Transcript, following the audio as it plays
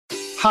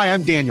Hi,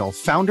 I'm Daniel,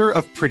 founder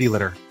of Pretty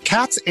Litter.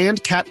 Cats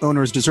and cat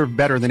owners deserve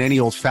better than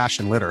any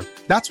old-fashioned litter.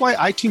 That's why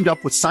I teamed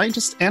up with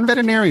scientists and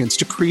veterinarians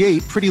to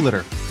create Pretty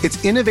Litter.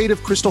 Its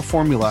innovative crystal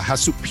formula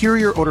has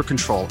superior odor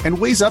control and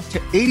weighs up to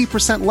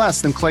 80%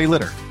 less than clay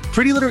litter.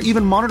 Pretty Litter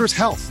even monitors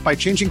health by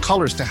changing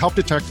colors to help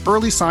detect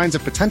early signs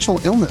of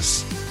potential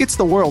illness. It's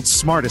the world's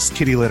smartest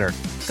kitty litter.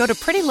 Go to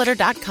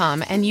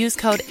prettylitter.com and use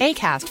code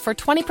ACAST for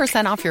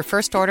 20% off your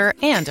first order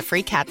and a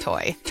free cat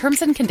toy.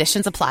 Terms and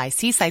conditions apply.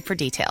 See site for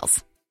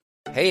details.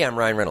 Hey, I'm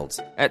Ryan Reynolds.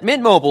 At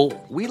Mint Mobile,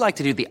 we like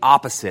to do the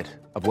opposite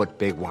of what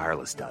Big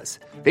Wireless does.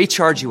 They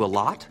charge you a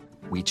lot,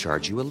 we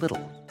charge you a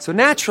little. So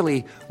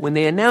naturally, when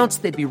they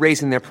announced they'd be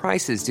raising their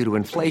prices due to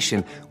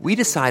inflation, we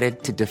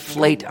decided to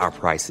deflate our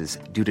prices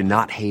due to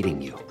not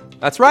hating you.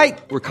 That's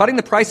right. We're cutting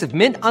the price of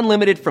Mint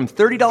Unlimited from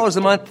 $30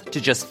 a month to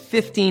just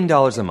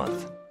 $15 a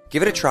month.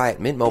 Give it a try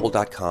at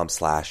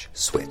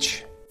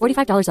mintmobile.com/switch.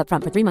 $45 up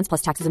front for 3 months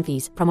plus taxes and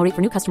fees. Promo rate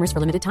for new customers for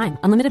limited time.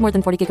 Unlimited more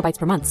than 40 gigabytes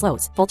per month.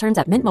 Slows full terms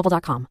at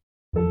mintmobile.com.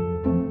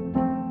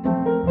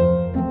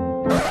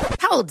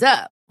 Hold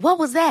up. What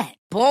was that?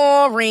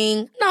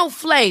 Boring. No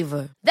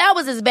flavor. That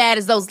was as bad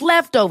as those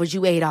leftovers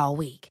you ate all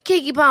week.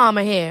 Keke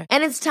Palmer here.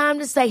 And it's time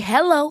to say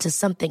hello to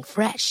something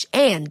fresh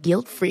and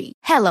guilt-free.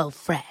 Hello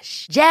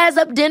Fresh. Jazz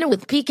up dinner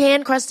with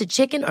pecan-crusted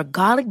chicken or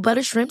garlic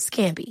butter shrimp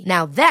scampi.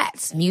 Now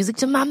that's music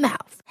to my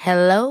mouth.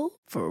 Hello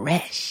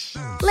Fresh.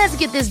 Let's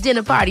get this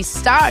dinner party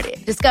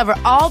started. Discover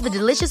all the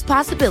delicious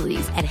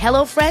possibilities at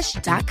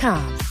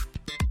HelloFresh.com.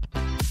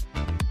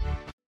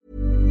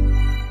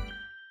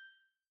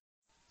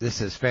 This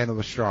is Fan of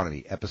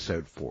Astronomy,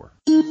 Episode 4.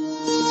 10,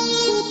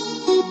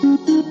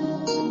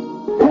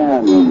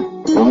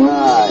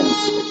 9,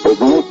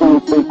 ignition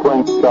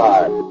sequence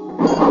start.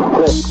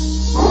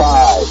 6,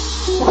 5,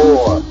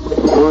 4,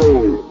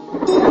 3,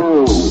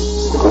 2,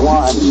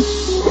 1,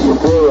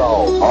 0.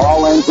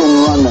 All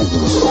engine running.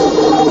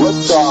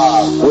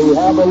 Liftoff. We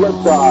have a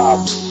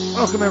liftoff.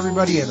 Welcome,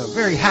 everybody, and a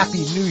very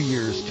happy New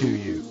Year's to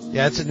you.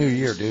 Yeah, it's a new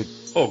year, dude.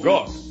 Oh,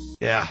 God.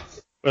 Yeah.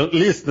 Well, at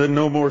least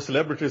no more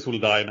celebrities will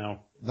die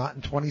now. Not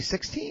in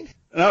 2016?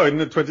 No, in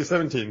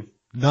 2017.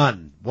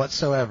 None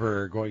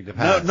whatsoever going to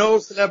pass. No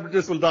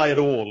celebrities will die at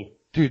all.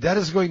 Dude, that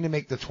is going to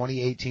make the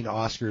 2018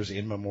 Oscars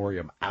in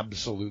memoriam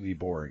absolutely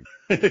boring.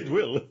 It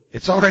will.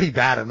 It's already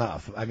bad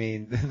enough. I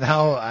mean,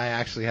 now I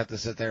actually have to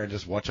sit there and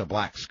just watch a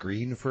black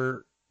screen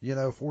for,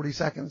 40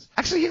 seconds.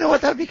 Actually, you know what?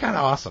 That'd be kind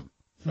of awesome.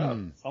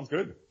 Sounds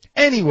good.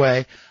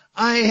 Anyway,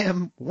 I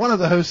am one of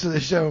the hosts of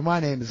the show. My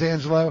name is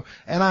Angelo,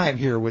 and I am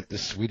here with the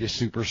Swedish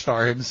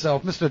superstar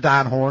himself, Mr.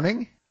 Don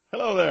Horning.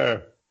 Hello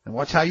there. And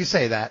watch how you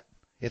say that.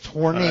 It's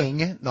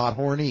Horning, not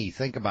horny.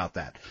 Think about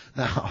that.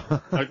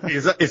 Now,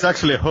 it's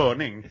actually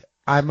Hörning.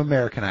 I'm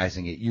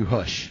Americanizing it. You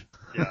hush.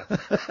 Yeah.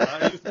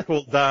 I used to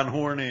call Dan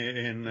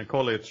Horny in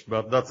college,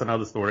 but that's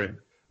another story.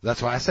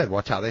 That's why I said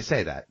watch how they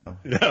say that.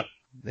 Yeah.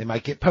 They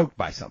might get poked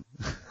by something.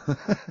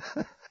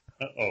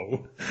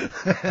 Uh-oh.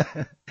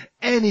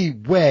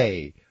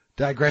 Anyway,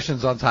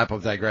 digressions on top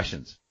of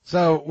digressions.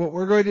 So what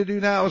we're going to do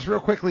now is real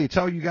quickly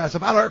tell you guys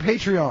about our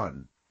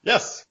Patreon.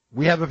 Yes.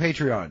 We have a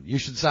Patreon. You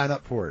should sign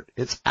up for it.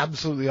 It's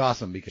absolutely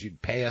awesome because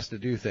you'd pay us to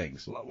do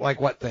things.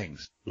 Like what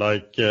things?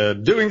 Like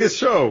doing this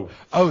show.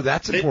 Oh,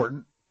 that's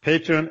important.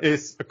 Patreon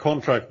is a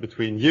contract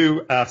between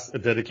you as a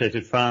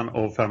dedicated fan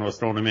of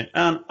Astronomy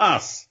and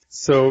us.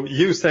 So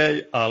you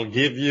say, I'll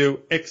give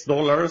you X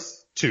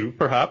dollars, 2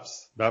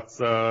 perhaps.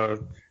 That's a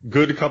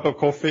good cup of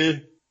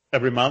coffee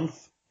every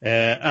month.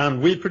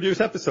 And we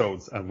produce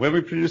episodes. And when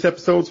we produce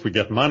episodes, we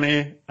get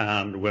money.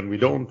 And when we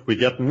don't, we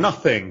get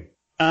nothing.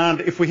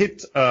 And if we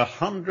hit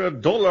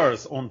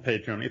 $100 on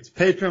Patreon, it's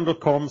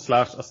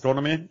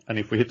patreon.com/astronomy. And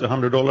if we hit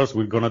 $100,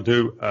 we're going to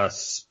do a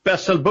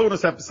special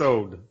bonus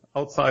episode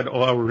outside of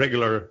our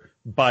regular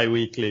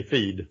bi-weekly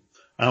feed.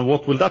 And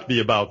what will that be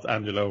about,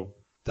 Angelo?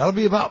 That'll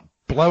be about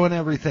blowing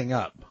everything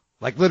up.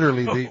 Like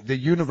literally, the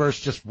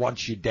universe just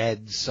wants you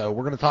dead. So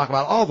we're going to talk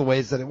about all the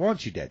ways that it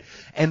wants you dead.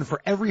 And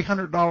for every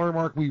 $100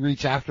 mark we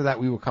reach after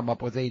that, we will come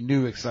up with a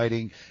new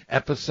exciting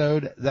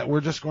episode that we're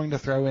just going to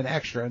throw in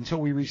extra until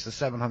we reach the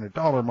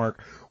 $700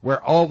 mark,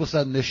 where all of a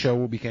sudden this show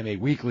will become a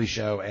weekly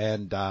show.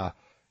 And, I'll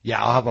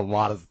have a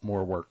lot of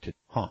more work to,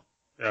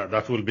 Yeah,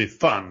 that will be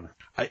fun.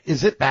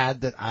 Is it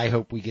bad that I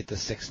hope we get to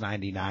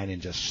 $6.99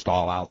 and just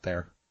stall out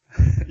there?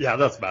 Yeah,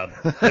 that's bad.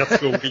 Let's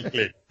go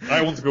weekly.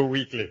 I want to go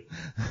weekly.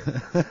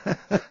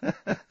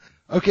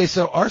 Okay,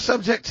 so our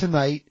subject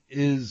tonight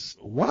is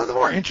one of the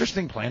more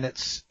interesting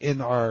planets in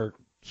our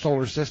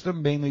solar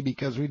system, mainly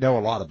because we know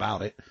a lot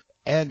about it.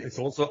 And it's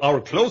also our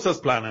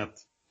closest planet.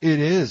 It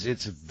is.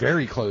 It's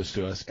very close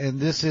to us. And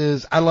this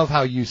is, I love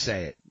how you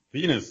say it.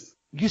 Venus.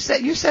 You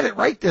said it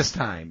right this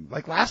time.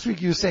 Like last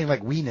week you were saying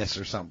like Venus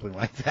or something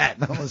like that.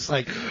 And I was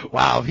like,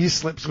 wow, if he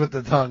slips with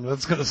the tongue,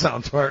 that's going to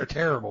sound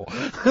terrible.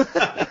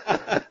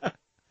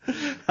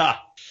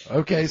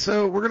 Okay,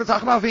 so we're going to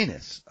talk about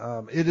Venus.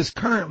 It is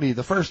currently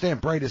the first and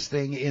brightest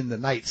thing in the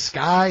night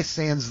sky,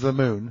 sans the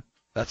moon.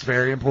 That's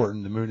very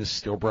important. The moon is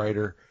still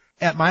brighter.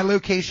 At my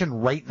location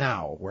right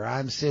now, where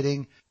I'm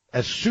sitting,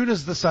 As soon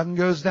as the sun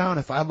goes down,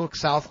 if I look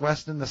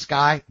southwest in the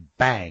sky,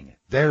 bang,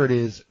 there it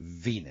is,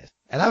 Venus.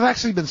 And I've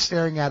actually been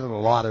staring at it a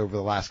lot over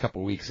the last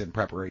couple of weeks in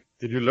preparation.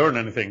 Did you learn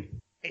anything?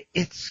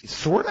 It's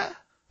sorta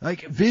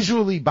like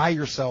visually by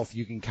yourself,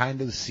 you can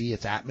kind of see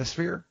its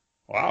atmosphere.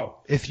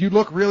 Wow. If you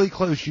look really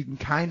close, you can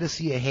kind of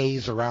see a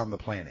haze around the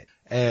planet.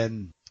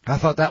 And I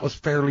thought that was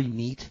fairly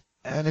neat.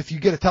 And if you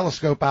get a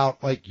telescope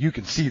out, like, you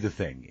can see the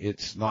thing.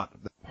 It's not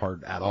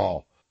hard at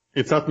all.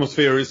 Its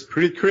atmosphere is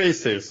pretty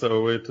crazy,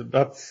 so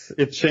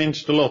it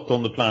changed a lot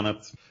on the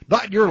planet.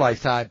 Not in your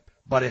lifetime,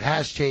 but it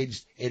has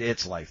changed in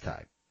its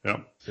lifetime.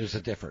 Yeah. There's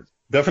a difference.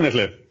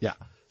 Definitely. Yeah.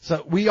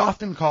 So we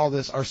often call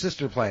this our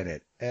sister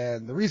planet,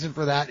 and the reason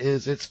for that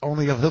is it's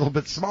only a little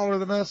bit smaller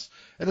than us,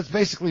 and it's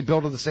basically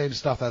built of the same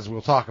stuff as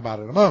we'll talk about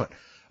in a moment.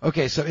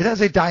 Okay, so it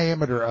has a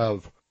diameter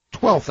of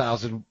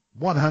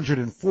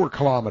 12,104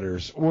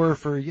 kilometers, or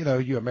for,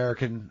 you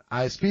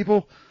Americanized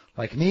people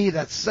like me,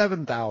 that's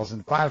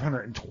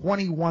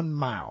 7,521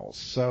 miles.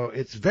 So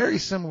it's very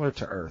similar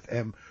to Earth.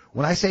 And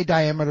when I say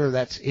diameter,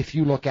 that's if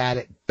you look at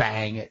it,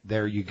 bang,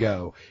 there you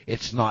go.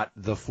 It's not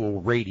the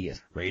full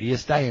radius.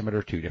 Radius,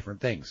 diameter, two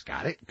different things.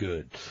 Got it?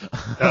 Good.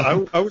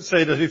 I would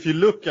say that if you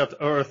look at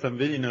Earth and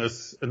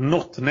Venus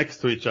not next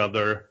to each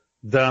other,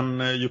 then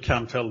you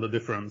can't tell the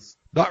difference.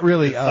 Not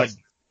really.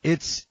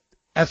 It's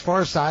as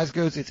far as size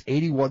goes, it's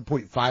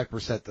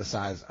 81.5% the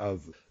size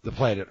of the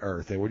planet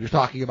Earth. And when you're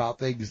talking about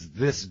things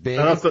this big,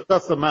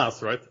 that's the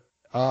mass, right?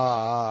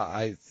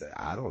 I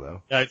don't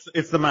know. Yeah,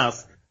 it's the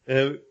mass.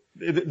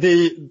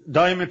 The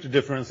diameter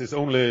difference is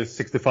only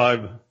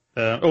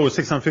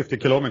 650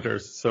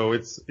 kilometers, so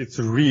it's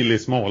really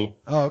small.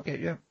 Oh, okay,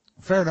 yeah,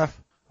 fair enough.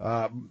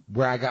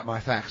 Where I got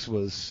my facts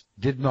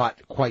did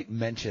not quite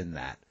mention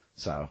that.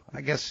 So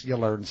I guess you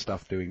learn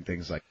stuff doing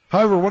things like.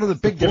 However, one of the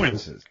big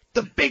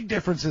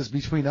differences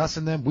between us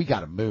and them, we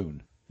got a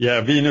moon.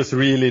 Yeah, Venus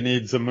really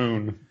needs a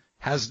moon.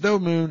 Has no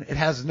moon, it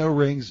has no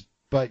rings,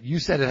 but you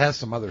said it has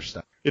some other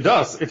stuff. It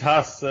does. It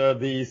has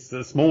these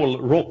small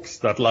rocks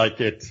that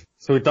like it.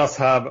 So it does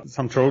have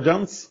some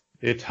Trojans.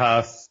 It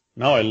has.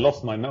 Now I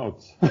lost my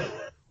notes.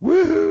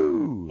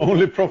 Woohoo!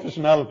 Only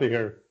professionality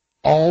here.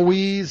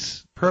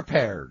 Always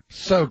prepared.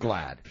 So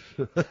glad.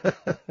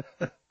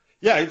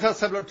 Yeah, it has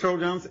several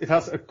Trojans. It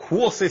has a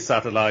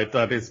quasi-satellite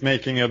that is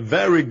making a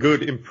very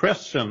good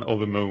impression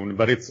of the moon,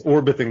 but it's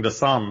orbiting the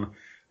sun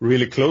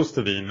really close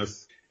to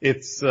Venus.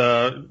 It's,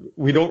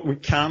 we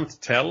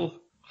can't tell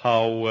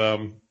how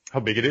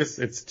big it is.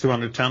 It's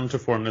 210 to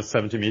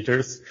 470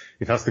 meters.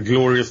 It has the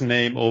glorious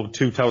name of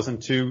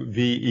 2002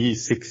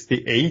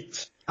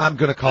 VE68. I'm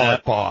gonna call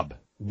it Bob.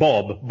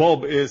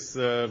 Bob is,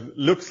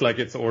 looks like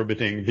it's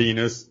orbiting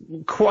Venus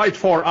quite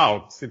far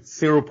out. It's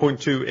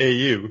 0.2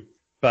 AU.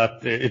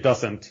 But it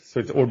doesn't, so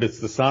it orbits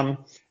the sun.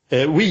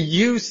 We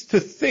used to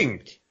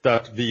think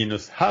that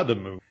Venus had a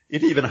moon.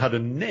 It even had a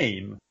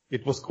name.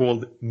 It was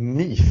called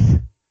Neith.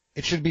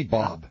 It should be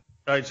Bob.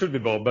 It should be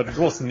Bob, but it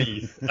was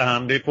Neith.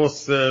 And it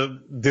was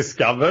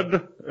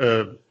discovered.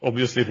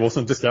 Obviously it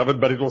wasn't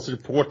discovered, but it was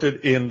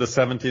reported in the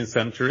 17th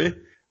century.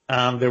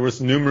 And there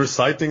was numerous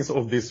sightings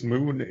of this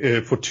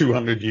moon for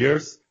 200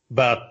 years.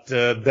 But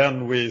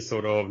then we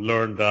sort of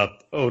learned that,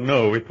 oh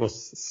no, it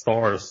was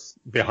stars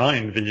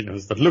behind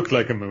Venus that looked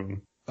like a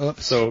moon.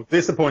 Oops. So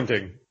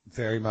disappointing.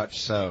 Very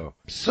much so.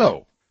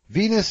 So,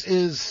 Venus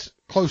is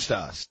close to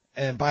us.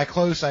 And by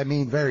close, I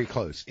mean very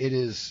close.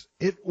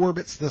 It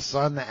orbits the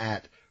sun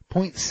at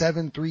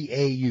 0.73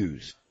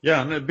 AUs.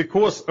 Yeah, and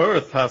because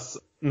Earth has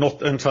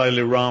not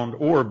entirely round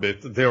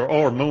orbit, there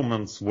are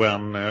moments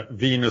when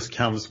Venus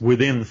comes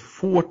within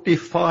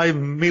 45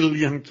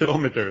 million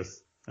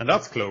kilometers. And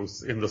that's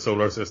close in the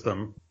solar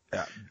system.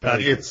 Yeah,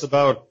 and it's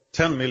about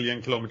 10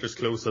 million kilometers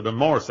closer than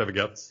Mars ever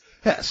gets.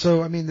 Yeah,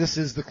 so, I mean, this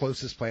is the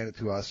closest planet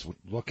to us.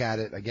 Look at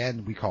it,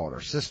 again, we call it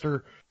our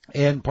sister.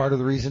 And part of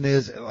the reason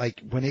is,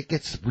 like, when it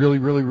gets really,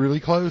 really,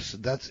 really close,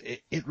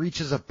 it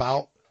reaches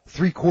about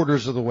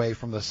 3/4 of the way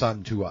from the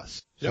sun to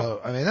us. Yep.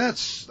 So, I mean,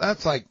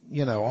 that's like,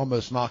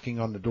 almost knocking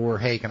on the door,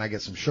 hey, can I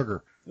get some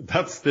sugar?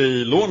 That's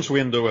the launch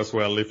window as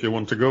well, if you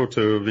want to go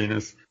to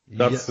Venus.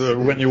 That's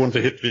when you want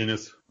to hit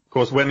Venus. Of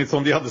course, when it's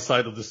on the other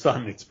side of the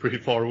sun, it's pretty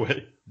far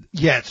away.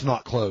 Yeah, it's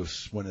not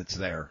close when it's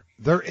there.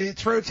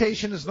 Its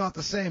rotation is not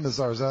the same as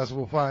ours, as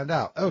we'll find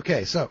out.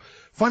 Okay, so,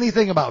 funny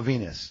thing about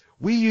Venus.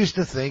 We used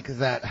to think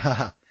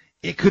that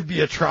it could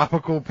be a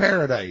tropical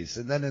paradise.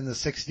 And then in the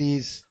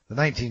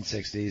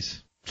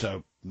 1960s,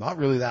 so not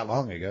really that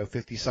long ago,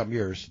 50-some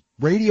years,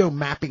 radio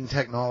mapping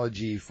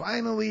technology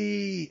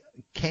finally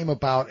came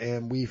about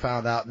and we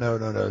found out, no,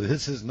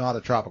 this is not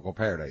a tropical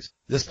paradise.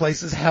 This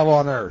place is hell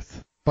on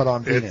Earth, but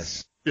on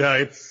Venus. Yeah,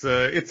 it's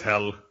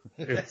hell.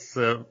 It's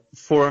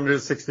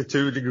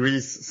 462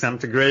 degrees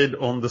centigrade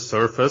on the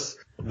surface.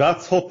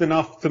 That's hot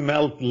enough to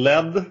melt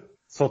lead.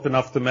 It's hot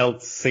enough to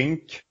melt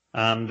zinc.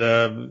 And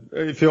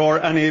if you are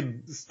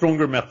any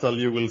stronger metal,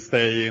 you will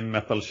stay in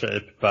metal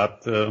shape.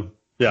 But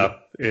yeah,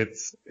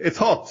 it's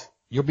hot.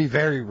 You'll be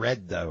very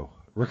red though,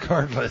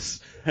 regardless.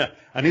 Yeah,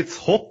 and it's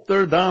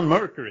hotter than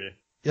Mercury.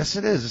 Yes,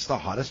 it is. It's the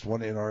hottest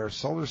one in our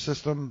solar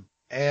system.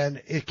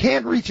 And it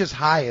can reach as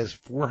high as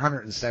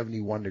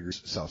 471 degrees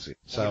Celsius.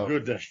 So,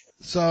 good day.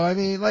 So, I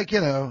mean, like,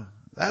 you know,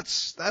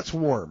 that's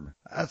warm.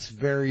 That's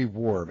very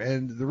warm.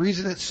 And the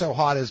reason it's so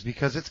hot is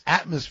because its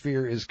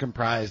atmosphere is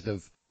comprised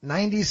of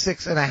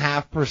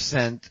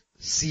 96.5%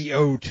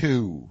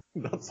 CO2.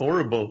 That's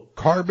horrible.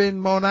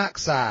 Carbon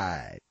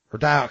monoxide. Or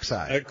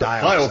dioxide.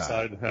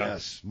 Dioxide. Yeah.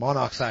 Yes.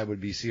 Monoxide would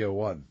be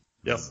CO1.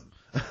 Yes.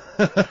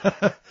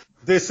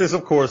 This is,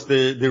 of course,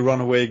 the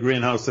runaway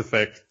greenhouse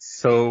effect.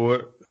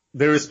 So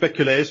there is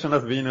speculation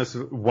that Venus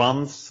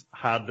once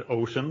had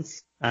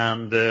oceans,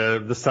 and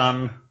the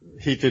sun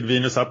heated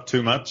Venus up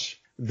too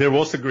much. There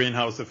was a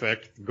greenhouse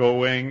effect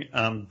going,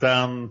 and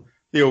then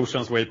the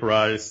oceans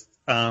vaporized,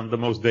 and the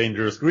most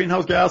dangerous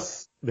greenhouse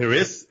gas there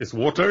is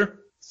water.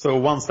 So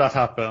once that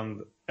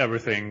happened,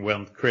 everything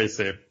went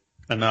crazy,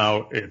 and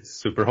now it's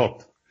super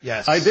hot.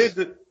 Yes.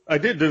 I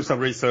did do some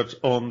research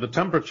on the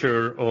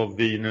temperature of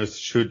Venus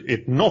should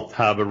it not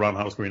have a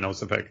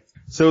greenhouse effect.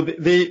 So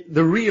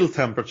the real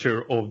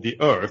temperature of the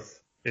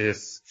Earth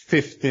is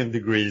 15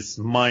 degrees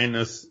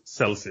minus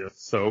Celsius.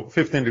 So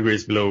 15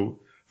 degrees below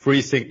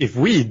freezing if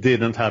we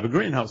didn't have a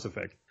greenhouse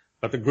effect.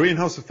 But the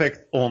greenhouse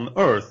effect on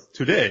Earth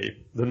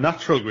today, the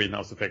natural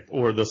greenhouse effect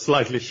or the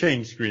slightly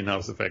changed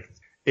greenhouse effect,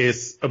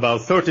 is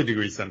about 30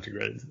 degrees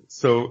centigrade.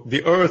 So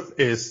the Earth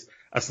is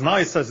as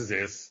nice as it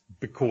is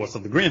because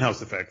of the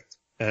greenhouse effect.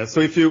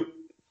 So if you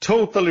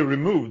totally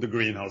remove the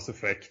greenhouse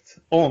effect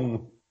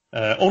on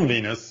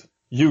Venus,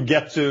 you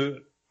get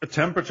to a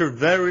temperature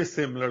very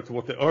similar to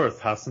what the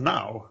Earth has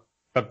now.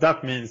 But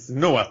that means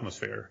no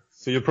atmosphere.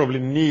 So you probably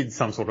need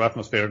some sort of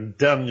atmosphere,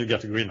 then you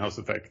get a greenhouse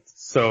effect.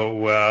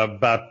 So,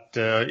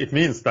 it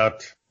means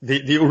that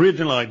the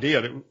original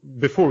idea,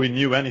 before we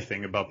knew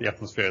anything about the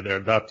atmosphere there,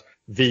 that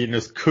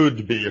Venus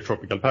could be a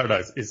tropical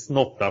paradise is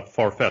not that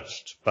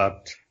far-fetched.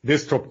 But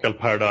this tropical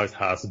paradise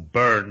has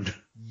burned.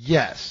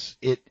 Yes,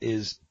 it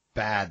is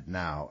bad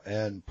now.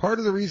 And part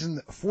of the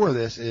reason for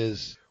this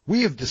is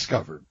we have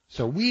discovered,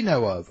 so we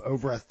know of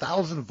over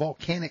 1,000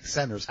 volcanic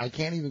centers. I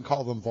can't even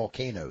call them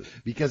volcanoes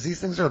because these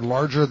things are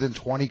larger than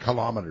 20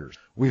 kilometers.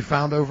 We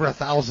found over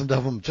 1,000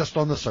 of them just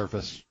on the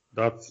surface.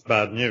 That's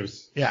bad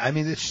news. Yeah, I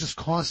mean, it's just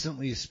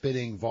constantly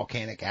spitting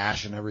volcanic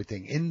ash and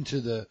everything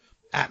into the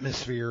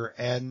atmosphere.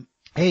 And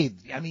hey,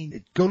 I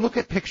mean, go look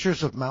at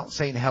pictures of Mount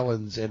St.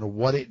 Helens and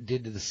what it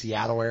did to the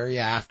Seattle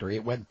area after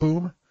it went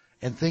boom.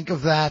 And think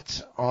of that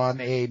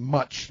on a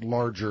much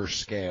larger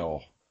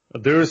scale.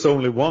 There is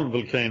only one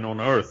volcano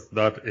on Earth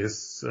that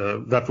is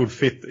that would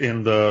fit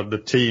in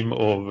the team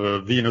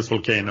of Venus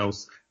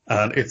volcanoes,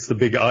 and it's the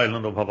big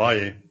island of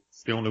Hawaii.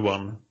 It's the only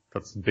one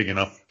that's big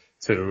enough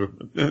to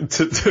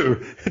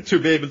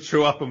be able to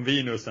show up on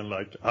Venus and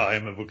like, I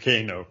am a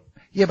volcano.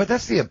 Yeah, but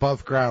that's the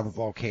above ground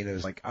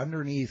volcanoes. Like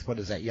underneath, what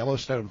is that,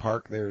 Yellowstone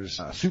Park, there's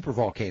a super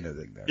volcano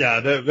thing there.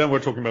 Yeah, then we're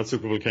talking about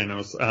super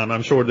volcanoes, and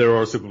I'm sure there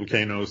are super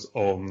volcanoes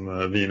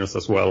on Venus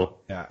as well.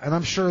 Yeah, and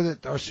I'm sure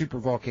that our super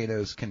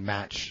volcanoes can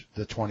match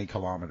the 20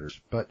 kilometers.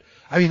 But,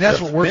 I mean,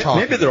 that's what we're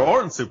talking about. Maybe there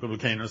aren't super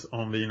volcanoes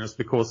on Venus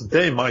because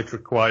they might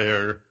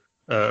require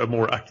a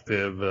more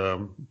active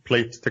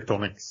plate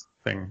tectonics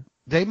thing.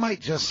 They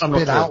might just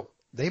spit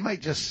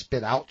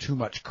out too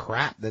much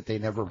crap that they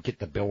never get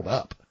to build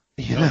up.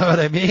 You know what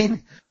I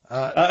mean?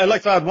 I'd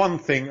like to add one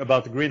thing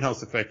about the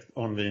greenhouse effect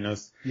on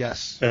Venus.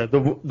 Yes.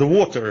 The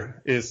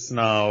water is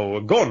now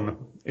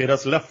gone. It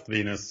has left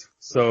Venus.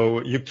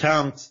 So you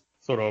can't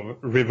sort of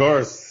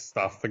reverse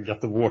stuff and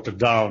get the water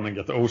down and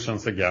get the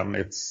oceans again.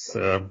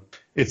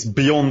 It's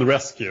beyond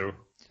rescue.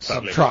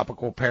 Sadly.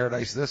 Subtropical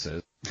paradise this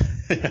is.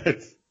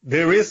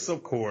 There is,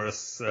 of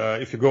course,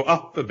 if you go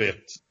up a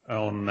bit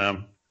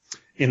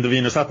in the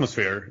Venus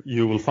atmosphere,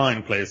 you will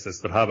find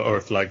places that have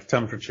Earth-like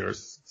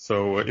temperatures.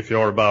 So if you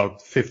are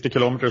about 50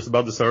 kilometers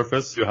above the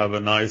surface, you have a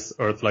nice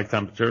Earth-like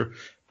temperature.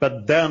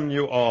 But then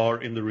you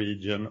are in the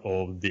region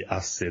of the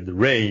acid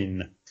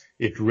rain.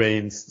 It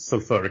rains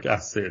sulfuric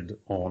acid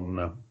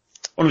on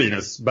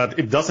Venus, but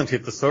it doesn't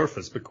hit the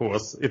surface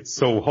because it's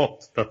so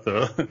hot that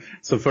the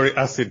sulfuric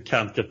acid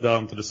can't get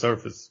down to the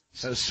surface.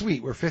 So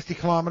sweet. We're 50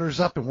 kilometers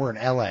up and we're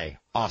in LA.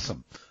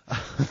 Awesome.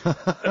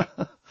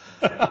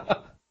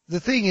 The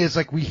thing is,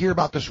 like, we hear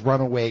about this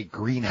runaway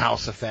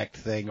greenhouse effect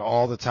thing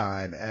all the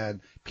time,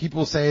 and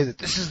people say that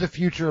this is the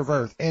future of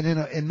Earth. And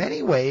in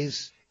many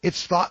ways,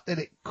 it's thought that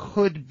it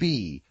could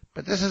be,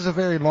 but this is a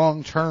very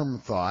long-term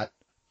thought.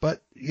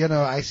 But, you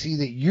know, I see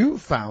that you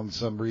found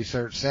some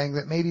research saying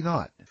that maybe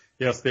not.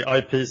 Yes, the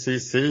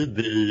IPCC,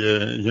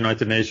 the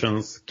United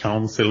Nations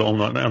Council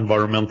on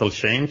Environmental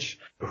Change,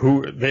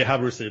 they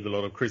have received a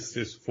lot of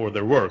criticism for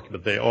their work,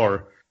 but they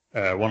are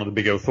one of the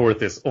big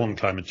authorities on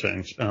climate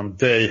change, and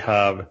they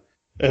have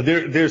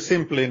they've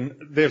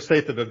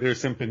stated that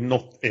there's simply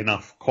not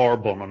enough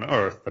carbon on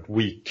Earth that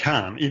we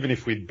can, even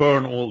if we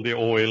burn all the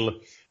oil,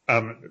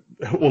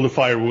 all the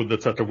firewood,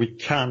 etc., we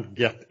can't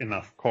get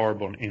enough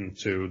carbon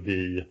into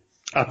the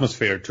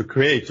atmosphere to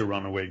create a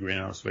runaway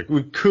greenhouse effect.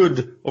 We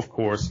could, of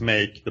course,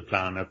 make the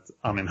planet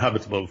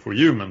uninhabitable for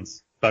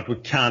humans, but we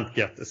can't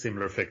get a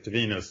similar effect to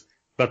Venus.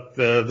 but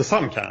the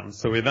sun can.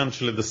 So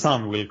eventually the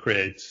sun will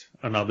create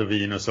another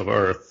Venus of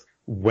Earth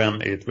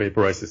when it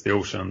vaporizes the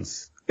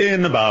oceans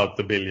in about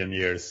 1 billion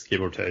years,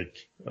 give or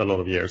take a lot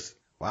of years.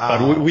 Wow.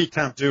 But we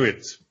can't do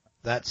it.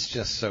 That's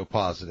just so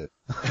positive.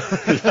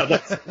 Yeah,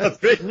 that's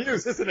great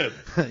news, isn't it?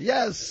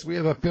 Yes, we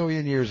have 1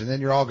 billion years and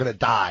then you're all going to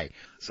die.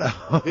 So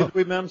Did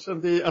we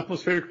mention the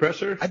atmospheric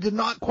pressure? I did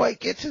not quite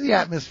get to the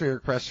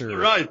atmospheric pressure.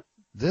 Right.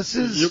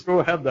 You go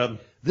ahead then.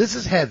 This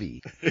is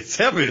heavy. It's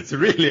heavy. It's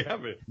really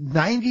heavy.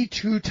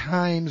 92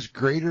 times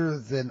greater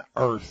than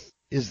Earth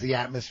is the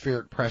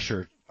atmospheric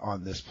pressure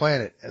on this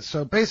planet.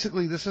 So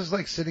basically this is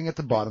like sitting at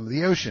the bottom of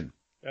the ocean.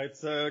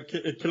 It's a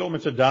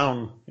kilometer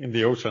down in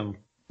the ocean.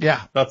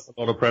 Yeah. That's a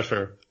lot of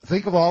pressure.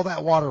 Think of all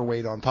that water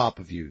weight on top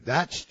of you.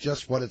 That's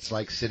just what it's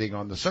like sitting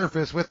on the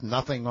surface with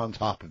nothing on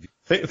top of you.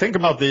 Think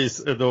about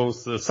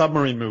those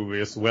submarine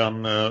movies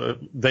when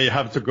they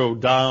have to go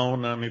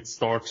down and it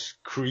starts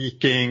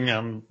creaking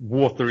and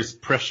water is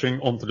pressuring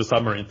onto the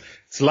submarine.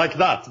 It's like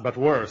that, but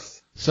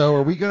worse. So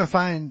are we going to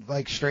find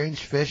like strange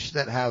fish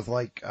that have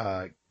like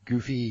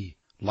goofy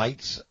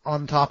lights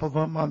on top of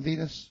them on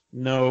Venus?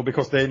 No,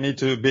 because they need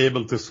to be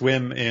able to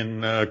swim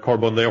in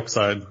carbon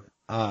dioxide.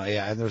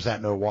 Yeah, and there's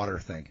that no water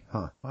thing.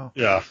 Huh. Well.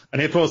 Yeah,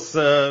 and it was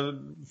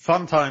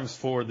fun times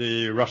for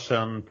the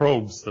Russian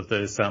probes that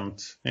they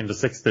sent in the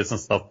 60s and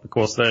stuff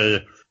because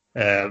they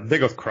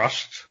got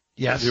crushed.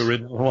 Yes. The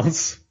original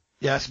ones.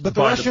 Yes, but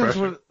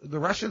the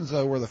Russians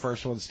though were the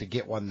first ones to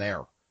get one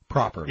there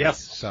properly.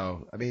 Yes.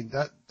 So, I mean,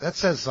 that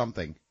says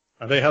something.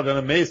 And they had an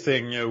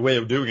amazing way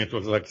of doing it. It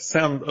was like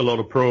send a lot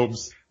of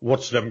probes,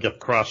 watch them get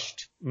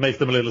crushed, make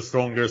them a little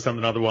stronger, send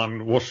another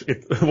one, watch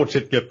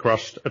it get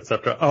crushed,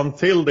 etc.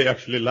 until they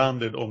actually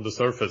landed on the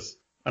surface.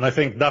 And I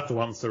think that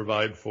one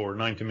survived for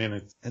 90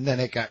 minutes. And then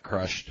it got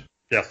crushed.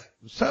 Yes.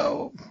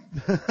 So.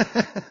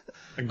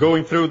 And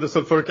going through the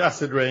sulfuric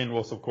acid rain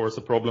was, of course,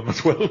 a problem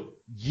as well.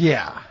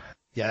 Yeah.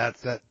 Yeah,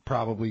 that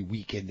probably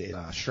weakened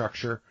its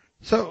structure.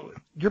 So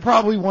you're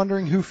probably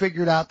wondering who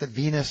figured out that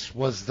Venus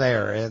was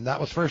there, and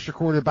that was first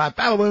recorded by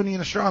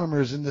Babylonian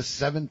astronomers in the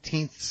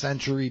 17th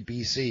century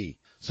BC.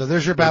 So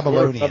there's your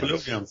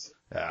Babylonians.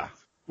 Yeah.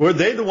 Were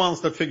they the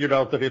ones that figured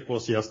out that it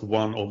was just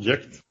one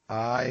object?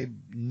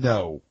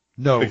 No.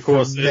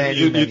 Because you tend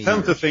years.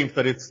 to think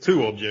that it's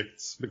two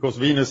objects, because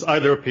Venus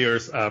either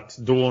appears at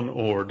dawn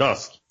or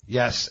dusk.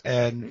 Yes,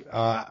 and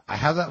I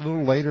have that a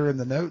little later in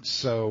the notes,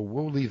 so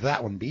we'll leave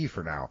that one be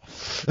for now.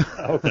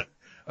 Okay.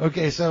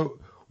 Okay, so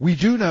we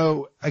do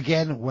know,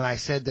 again, when I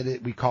said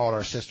that we call it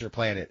our sister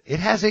planet, it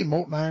has a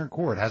molten iron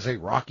core, it has a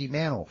rocky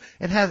mantle,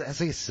 it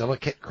has a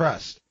silicate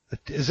crust.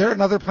 Is there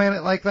another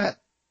planet like that?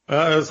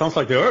 It sounds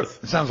like the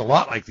Earth. It sounds a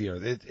lot like the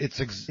Earth.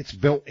 It's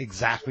built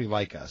exactly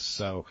like us.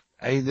 So,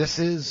 this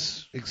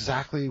is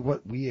exactly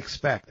what we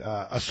expect.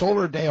 A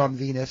solar day on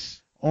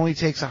Venus only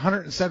takes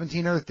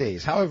 117 Earth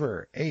days.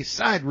 However, a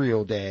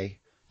sidereal day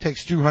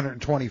takes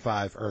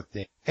 225 Earth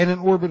days. And an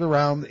orbit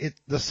around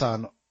the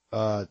sun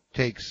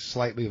takes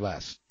slightly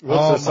less.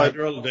 What's a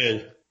sidereal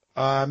day?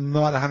 I'm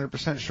not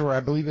 100% sure. I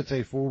believe it's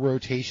a full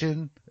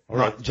rotation.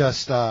 Right. Not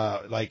just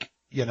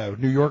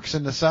New York's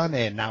in the sun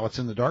and now it's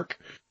in the dark,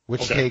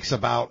 which takes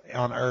about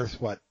on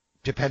Earth,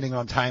 depending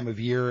on time of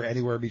year,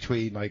 anywhere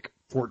between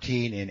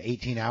 14 and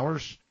 18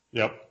 hours.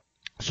 Yep.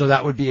 So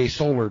that would be a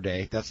solar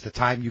day. That's the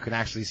time you can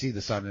actually see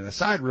the sun. And a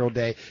sidereal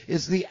day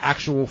is the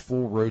actual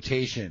full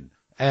rotation.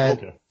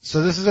 And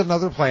so this is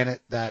another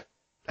planet that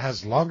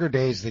has longer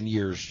days than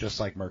years, just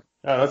like Mercury.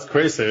 Yeah, that's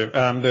crazy.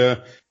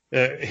 And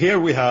here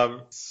we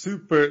have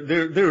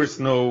there is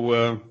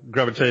no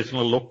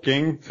gravitational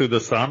locking to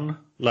the sun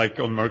like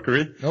on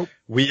Mercury. Nope.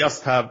 We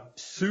just have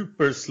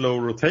super slow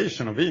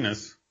rotation of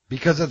Venus.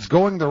 Because it's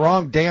going the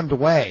wrong damned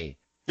way.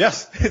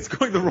 Yes, it's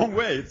going the wrong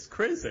way. It's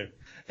crazy.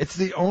 It's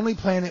the only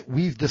planet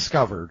we've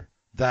discovered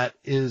that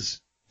is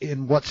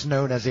in what's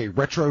known as a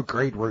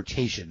retrograde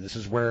rotation. This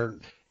is where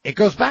it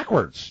goes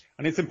backwards.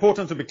 And it's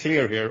important to be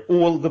clear here.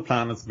 All the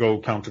planets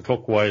go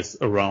counterclockwise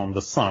around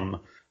the sun,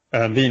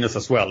 and Venus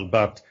as well.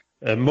 But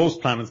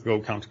most planets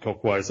go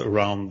counterclockwise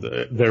around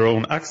their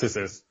own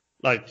axes.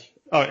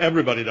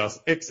 Everybody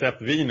does,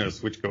 except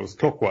Venus, which goes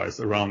clockwise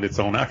around its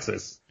own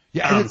axis.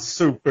 Yeah, and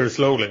super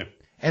slowly.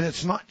 And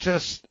it's not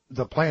just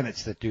the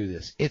planets that do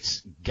this.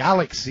 It's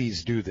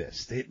galaxies do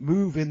this. They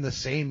move in the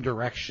same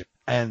direction.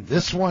 And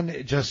this one,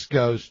 it just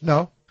goes,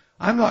 no,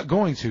 I'm not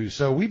going to.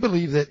 So we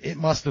believe that it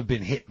must have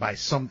been hit by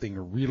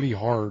something really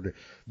hard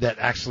that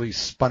actually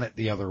spun it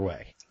the other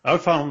way. I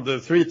found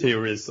 3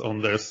 theories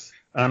on this,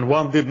 and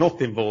one did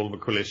not involve a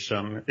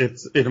collision.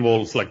 It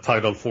involves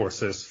tidal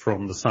forces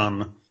from the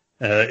sun.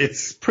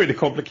 It's pretty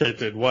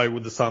complicated. Why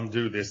would the sun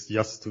do this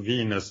just to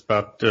Venus?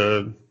 But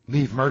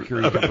leave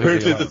Mercury.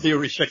 Apparently the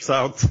theory checks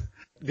out.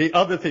 The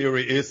other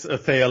theory is a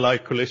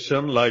Theia-like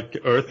collision like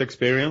Earth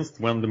experienced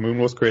when the moon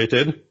was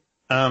created.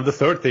 And the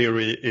third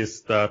theory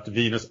is that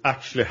Venus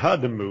actually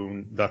had a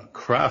moon that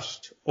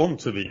crashed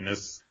onto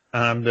Venus.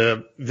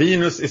 And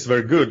Venus is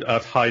very good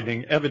at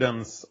hiding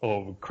evidence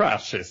of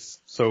crashes.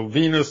 So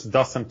Venus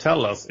doesn't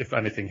tell us if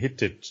anything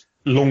hit it.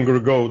 longer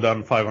ago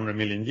than 500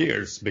 million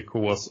years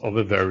because of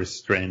a very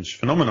strange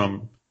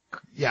phenomenon.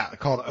 Yeah,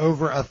 called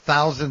over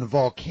 1,000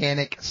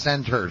 volcanic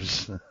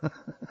centers.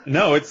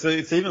 No, it's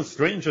even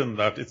stranger than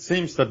that. It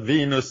seems that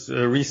Venus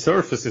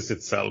resurfaces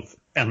itself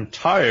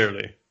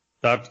entirely.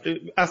 That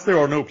as there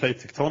are no plate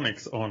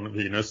tectonics on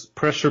Venus,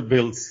 pressure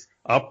builds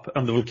up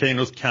and the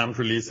volcanoes can't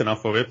release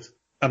enough of it.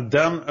 And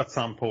then at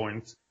some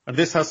point, and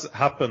this has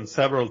happened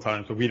several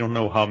times, but we don't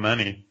know how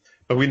many,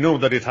 but we know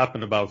that it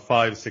happened about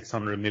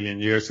 500-600 million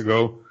years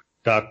ago,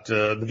 that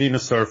the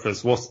Venus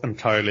surface was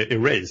entirely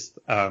erased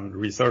and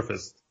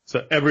resurfaced.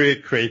 So every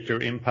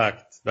crater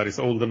impact that is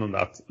older than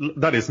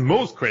that is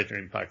most crater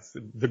impacts.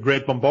 The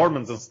great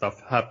bombardments and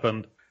stuff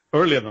happened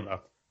earlier than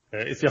that.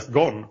 It's just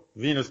gone.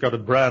 Venus got a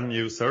brand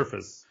new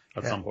surface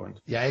at some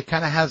point. Yeah, it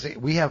kind of has,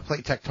 we have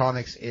plate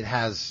tectonics. It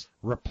has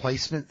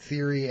replacement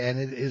theory, and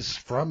it is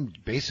from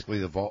basically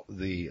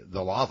the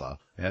lava.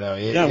 You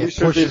know, we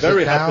should be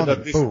very happy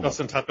that this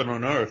doesn't happen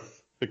on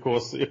Earth,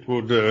 because it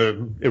would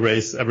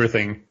erase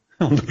everything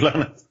on the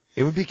planet.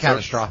 It would be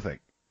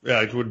catastrophic.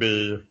 Yeah, it would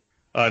be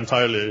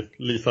entirely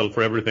lethal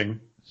for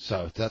everything.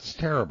 So that's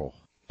terrible.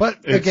 But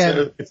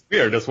again, it's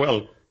weird as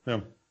well.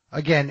 Yeah.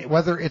 Again,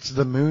 whether it's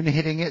the moon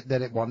hitting it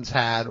that it once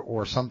had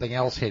or something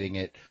else hitting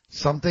it,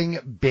 something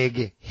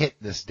big hit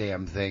this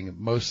damn thing,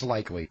 most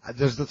likely.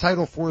 There's the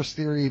tidal force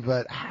theory,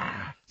 but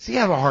see,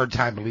 I have a hard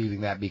time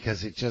believing that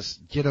because it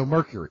just,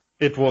 Mercury.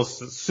 It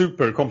was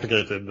super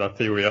complicated, that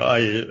theory.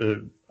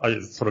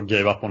 I sort of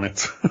gave up on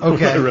it.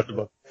 Okay.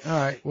 All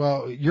right.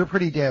 Well, you're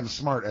pretty damn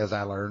smart, as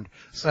I learned.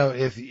 So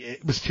if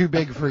it was too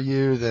big for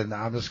you, then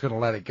I'm just going to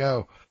let it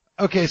go.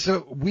 Okay.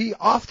 So we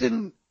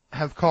often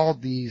have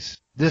called this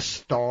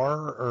star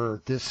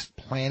or this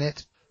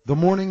planet the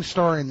morning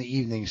star and the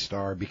evening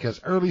star because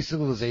early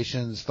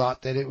civilizations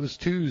thought that it was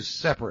two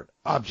separate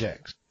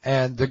objects.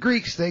 And the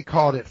Greeks, they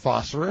called it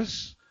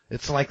Phosphorus.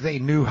 It's like they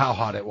knew how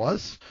hot it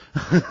was.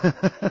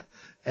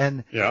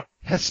 And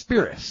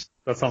Hesperus.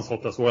 That sounds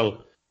hot as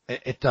well.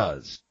 It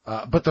does.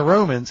 But the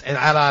Romans, and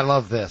I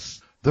love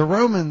this, the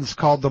Romans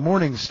called the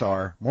morning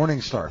star,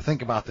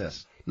 think about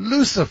this,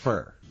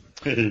 Lucifer.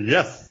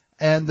 Yes.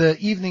 And the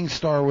evening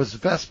star was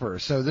Vesper.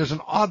 So there's an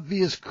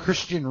obvious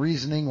Christian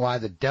reasoning why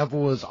the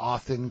devil is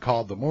often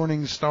called the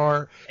morning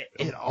star.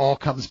 It all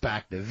comes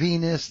back to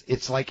Venus.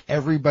 It's like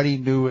everybody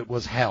knew it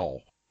was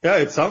hell. Yeah,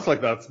 it sounds like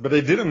that, but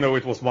they didn't know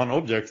it was one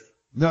object.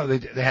 No,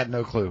 they had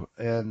no clue.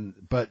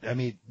 But I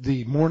mean,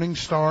 the morning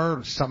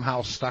star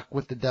somehow stuck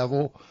with the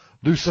devil.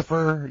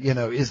 Lucifer,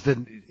 is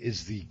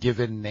the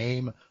given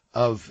name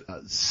of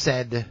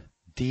said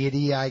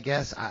deity, I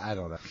guess. I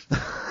don't know.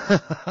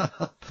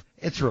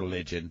 It's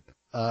religion.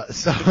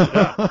 So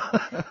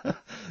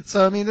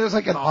I mean, there's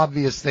like an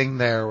obvious thing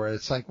there where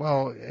it's like,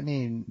 well, I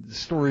mean, the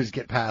stories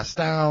get passed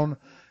down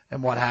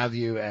and what have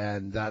you,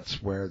 and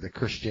that's where the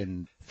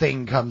Christian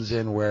thing comes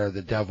in, where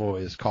the devil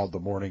is called the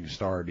morning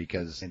star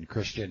because in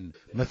Christian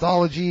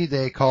mythology,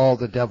 they call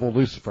the devil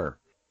Lucifer.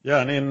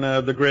 Yeah, and in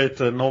the great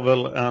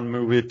novel and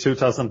movie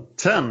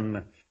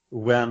 2010,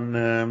 when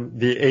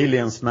the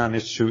aliens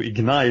managed to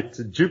ignite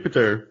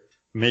Jupiter,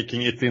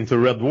 making it into a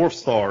red dwarf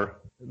star,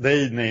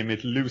 they name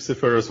it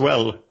Lucifer as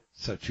well.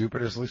 So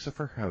Jupiter's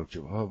Lucifer?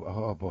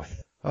 Oh boy.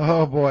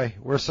 Oh boy.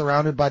 We're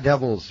surrounded by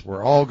devils.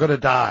 We're all gonna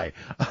die.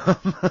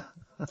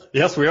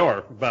 Yes, we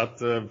are, but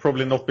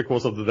probably not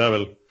because of the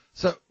devil.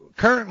 So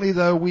currently,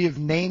 though, we have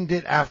named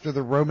it after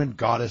the Roman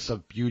goddess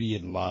of beauty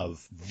and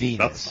love,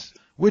 Venus,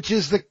 which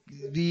is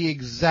the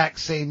exact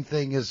same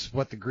thing as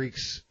what the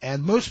Greeks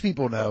and most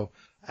people know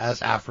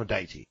as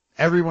Aphrodite.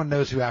 Everyone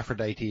knows who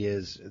Aphrodite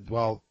is.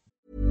 Well,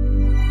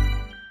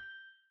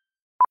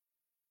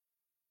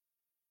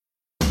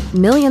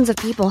 Millions of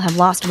people have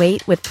lost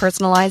weight with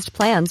personalized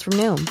plans from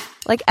Noom.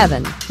 Like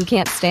Evan, who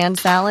can't stand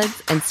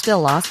salads and still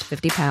lost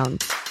 50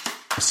 pounds.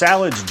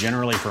 Salads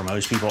generally for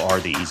most people are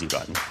the easy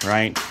button,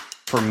 right?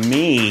 For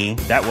me,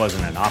 that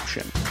wasn't an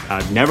option.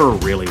 I never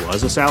really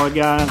was a salad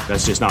guy.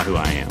 That's just not who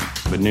I am.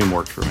 But Noom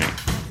worked for me.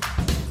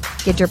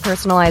 Get your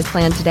personalized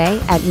plan today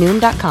at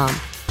Noom.com.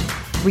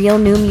 Real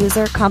Noom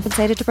user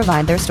compensated to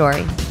provide their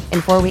story.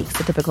 In 4 weeks,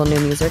 the typical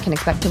Noom user can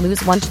expect to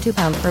lose 1 to 2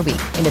 pounds per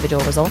week.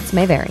 Individual results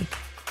may vary.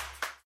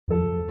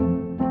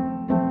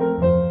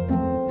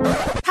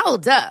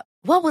 Hold up.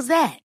 What was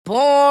that?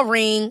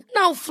 Boring.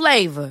 No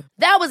flavor.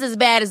 That was as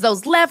bad as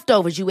those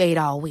leftovers you ate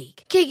all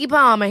week. Keke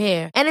Palmer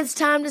here, and it's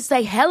time to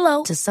say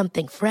hello to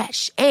something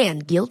fresh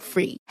and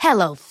guilt-free.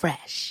 Hello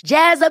Fresh.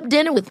 Jazz up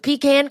dinner with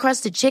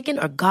pecan-crusted chicken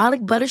or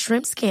garlic butter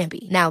shrimp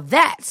scampi. Now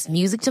that's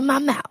music to my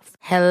mouth.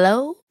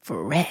 Hello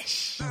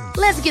Fresh.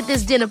 Let's get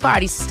this dinner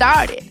party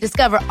started.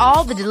 Discover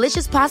all the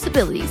delicious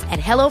possibilities at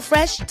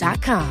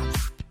HelloFresh.com.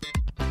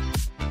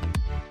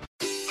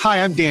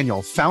 Hi, I'm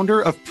Daniel,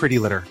 founder of Pretty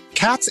Litter.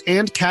 Cats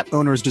and cat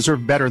owners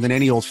deserve better than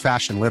any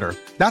old-fashioned litter.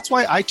 That's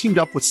why I teamed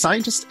up with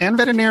scientists and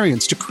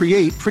veterinarians to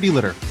create Pretty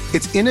Litter.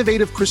 Its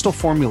innovative crystal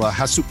formula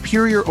has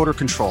superior odor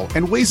control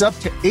and weighs up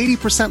to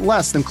 80%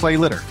 less than clay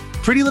litter.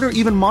 Pretty Litter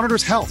even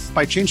monitors health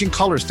by changing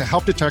colors to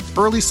help detect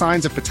early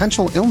signs of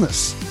potential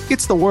illness.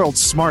 It's the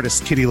world's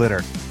smartest kitty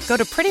litter. Go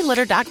to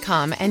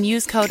prettylitter.com and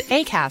use code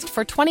ACAST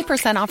for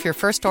 20% off your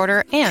first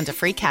order and a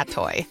free cat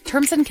toy.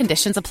 Terms and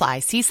conditions apply.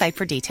 See site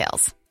for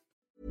details.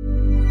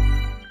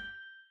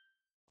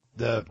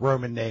 The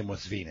Roman name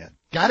was Venus.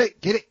 Got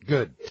it? Get it?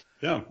 Good.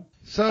 Yeah.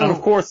 So, and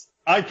of course,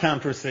 I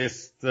can't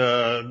resist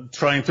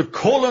trying to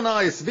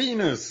colonize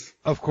Venus.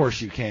 Of course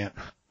you can't.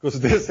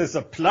 Because this is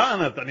a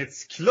planet and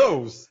it's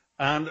close.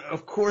 And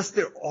of course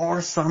there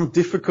are some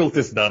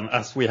difficulties then,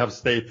 as we have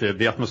stated.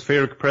 The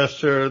atmospheric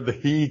pressure, the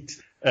heat,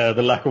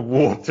 the lack of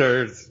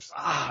water.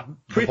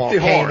 Pretty the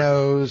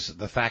volcanoes, hard.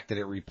 The fact that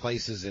it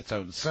replaces its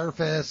own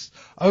surface.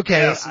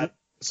 Okay. Yes.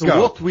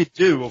 So what we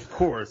do, of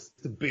course,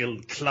 to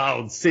build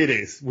cloud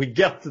cities, we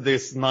get to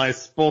this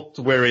nice spot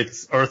where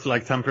it's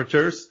Earth-like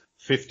temperatures,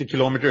 50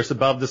 kilometers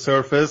above the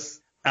surface,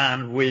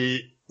 and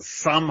we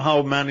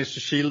somehow manage to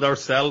shield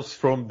ourselves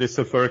from the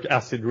sulfuric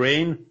acid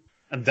rain.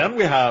 And then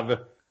we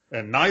have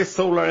a nice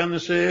solar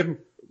energy,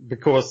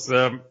 because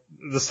the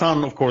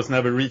sun, of course,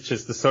 never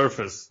reaches the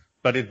surface,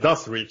 but it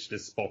does reach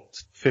this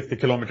spot, 50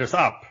 kilometers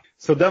up.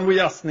 So then we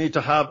just need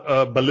to have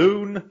a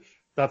balloon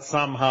that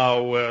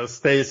somehow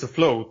stays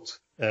afloat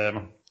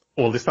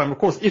all this time. Of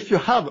course, if you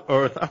have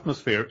Earth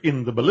atmosphere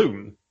in the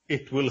balloon,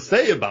 it will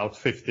stay about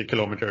 50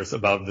 kilometers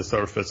above the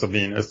surface of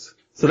Venus.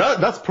 So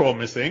that's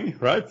promising,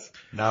 right?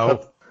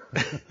 No.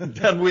 But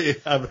then we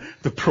have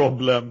the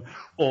problem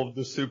of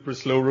the super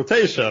slow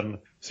rotation.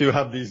 So you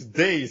have these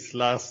days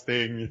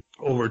lasting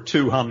over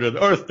 200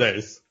 Earth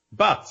days.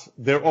 But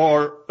there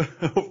are,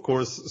 of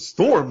course,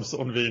 storms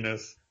on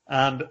Venus.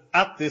 And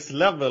at this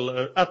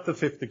level, at the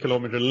 50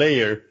 kilometer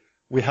layer,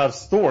 we have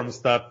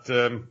storms that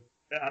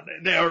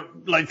they are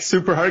like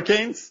super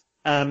hurricanes,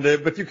 and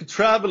but you could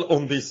travel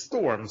on these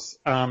storms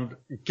and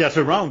get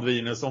around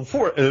Venus on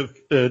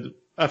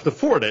after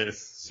 4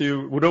 days. So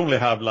you would only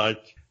have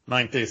like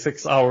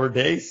 96-hour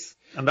days,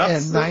 and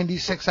that's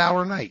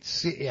 96-hour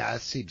nights. Yeah,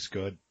 that seems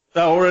good.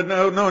 Or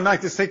no,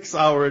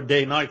 96-hour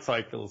day-night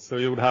cycles. So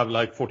you would have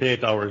like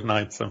 48-hour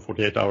nights and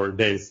 48-hour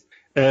days.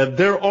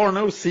 There are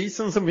no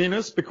seasons on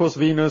Venus because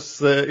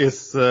Venus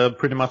is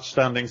pretty much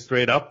standing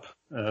straight up.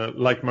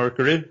 Like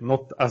Mercury,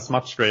 not as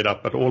much straight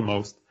up, but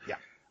almost. Yeah.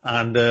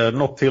 And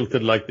not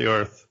tilted like the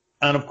Earth.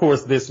 And of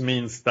course, this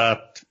means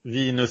that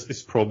Venus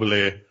is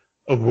probably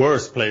a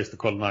worse place to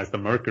colonize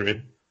than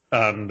Mercury,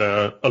 and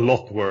a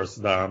lot worse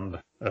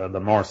than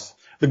Mars.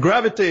 The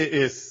gravity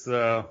is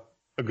a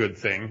good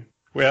thing.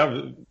 We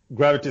have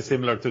gravity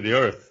similar to the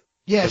Earth.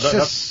 Yeah, so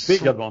that's a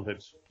big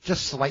advantage.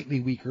 Just slightly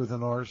weaker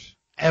than ours.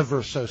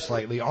 Ever so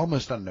slightly,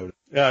 almost unnoticed.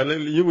 Yeah,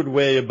 you would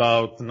weigh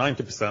about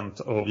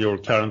 90% of your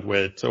current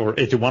weight, or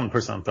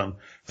 81% then.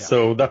 Yeah.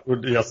 So that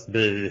would just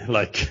be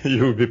like,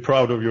 you would be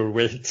proud of your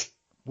weight.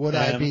 Would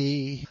I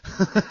be?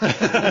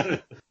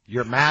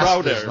 Your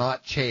mass does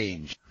not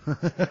change.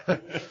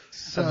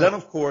 So. And then,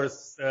 of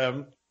course,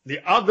 the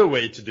other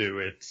way to do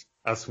it,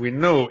 as we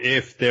know,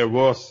 if there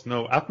was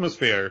no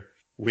atmosphere,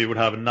 we would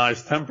have a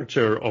nice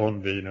temperature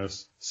on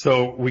Venus.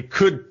 So we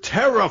could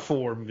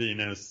terraform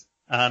Venus,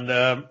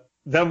 and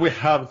then we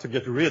have to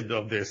get rid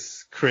of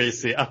this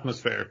crazy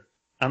atmosphere.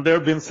 And there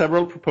have been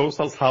several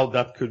proposals how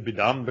that could be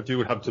done, but you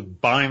would have to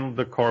bind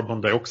the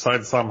carbon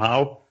dioxide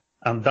somehow,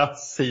 and that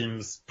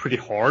seems pretty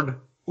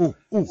hard. Ooh.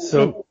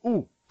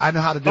 I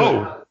know how to do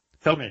it.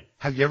 Tell me.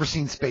 Have you ever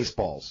seen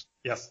Spaceballs?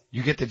 Yes.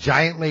 You get the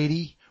giant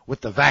lady with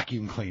the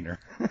vacuum cleaner.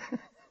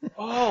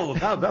 Oh,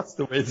 that's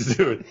the way to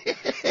do it.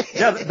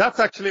 Yeah,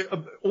 that's actually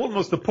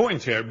almost the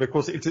point here,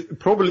 because it's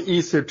probably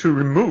easier to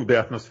remove the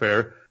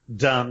atmosphere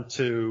than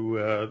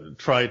to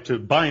try to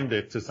bind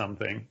it to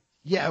something.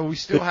 Yeah, we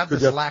still have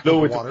this lack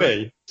of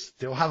water.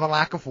 Still have a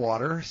lack of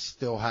water.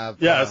 Still have.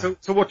 Yeah, so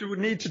what you would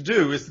need to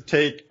do is to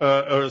take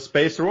a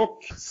space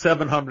rock,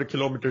 700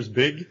 kilometers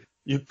big.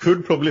 You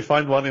could probably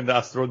find one in the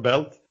asteroid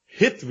belt,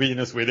 hit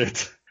Venus with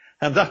it,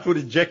 and that would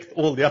eject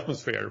all the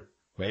atmosphere.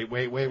 Wait.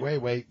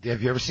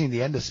 Have you ever seen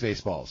the end of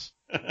Spaceballs?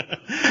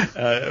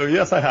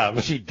 Yes, I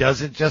have. She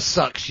doesn't just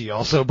suck, she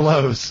also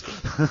blows.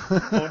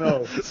 Oh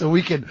no. So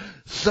we can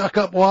suck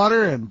up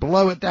water and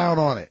blow it down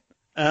on it.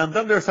 And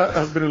then there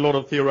has been a lot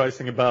of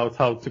theorizing about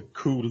how to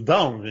cool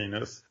down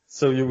Venus.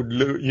 So you would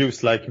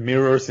use like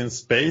mirrors in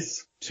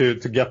space to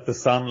get the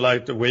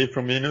sunlight away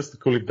from Venus to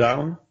cool it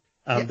down.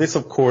 And this,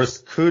 of course,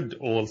 could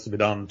also be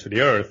done to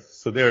the Earth.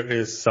 So there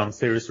is some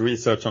serious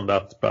research on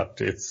that,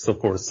 but it's, of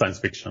course, science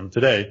fiction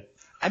today.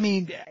 I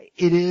mean,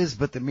 it is,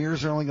 but the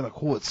mirrors are only going to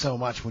cool it so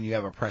much when you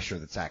have a pressure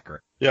that's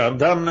accurate. Yeah, and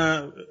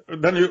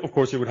then you, of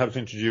course, you would have to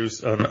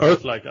introduce an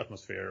Earth-like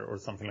atmosphere or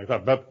something like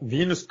that. But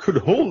Venus could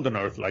hold an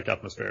Earth-like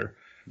atmosphere,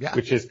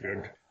 which is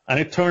good. And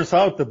it turns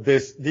out that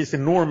these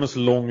enormous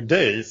long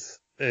days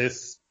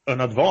is an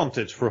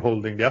advantage for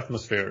holding the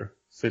atmosphere.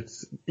 So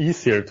it's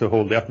easier to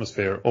hold the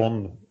atmosphere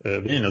on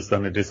Venus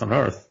than it is on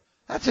Earth.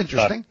 That's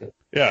interesting.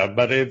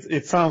 But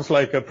it sounds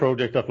like a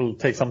project that will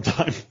take some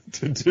time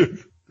to do.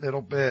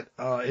 Little bit.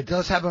 It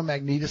does have a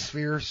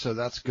magnetosphere, so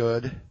that's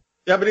good.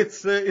 Yeah, but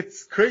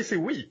it's crazy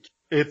weak.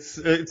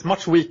 it's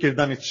much weaker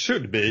than it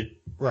should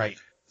be. Right.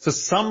 So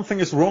something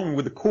is wrong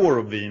with the core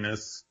of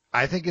Venus.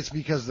 I think it's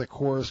because the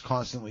core is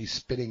constantly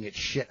spitting its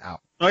shit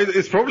out. No,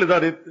 it's probably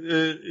that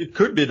it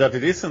could be that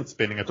it isn't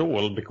spinning at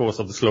all because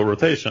of the slow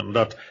rotation,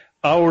 that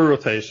our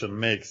rotation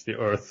makes the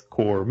Earth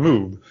core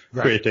move,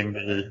 creating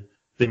the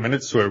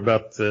magnetosphere,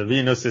 but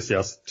Venus is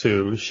just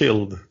too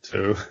chilled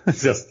to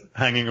just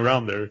hanging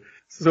around there,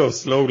 so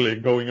slowly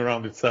going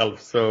around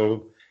itself.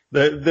 So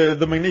the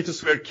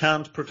magnetosphere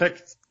can't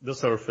protect the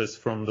surface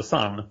from the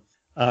sun.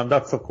 And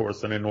that's, of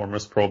course, an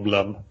enormous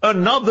problem.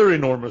 Another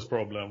enormous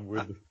problem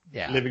with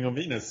living on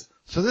Venus.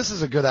 So this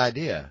is a good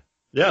idea.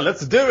 Yeah,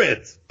 let's do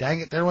it. Dang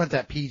it, there went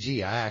that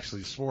PG. I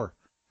actually swore.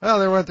 Well,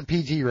 there went the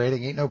PG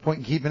rating. Ain't no point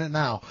in keeping it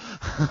now.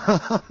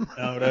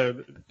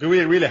 Do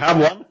we really have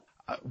one?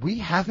 We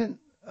haven't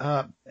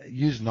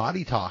used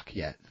naughty talk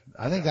yet.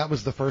 I think that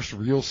was the first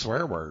real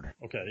swear word.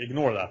 Okay,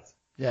 ignore that.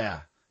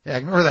 Yeah,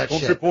 ignore that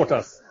shit. Don't report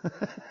us.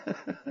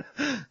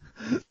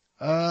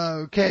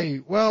 Okay,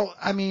 well,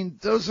 I mean,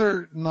 those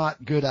are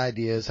not good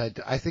ideas.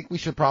 I think we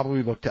should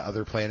probably look to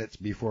other planets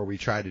before we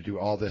try to do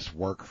all this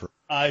work for.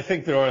 I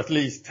think there are at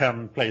least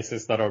 10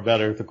 places that are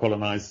better to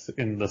colonize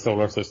in the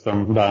solar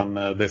system than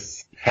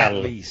this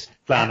hell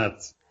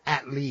planet.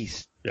 At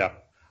least. Yeah.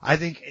 I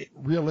think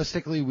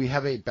realistically we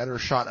have a better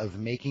shot of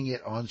making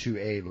it onto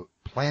a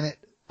planet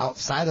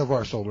outside of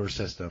our solar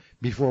system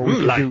before we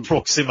like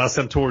Proxima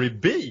Centauri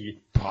B.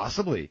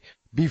 Possibly.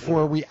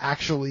 Before we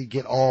actually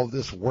get all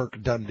this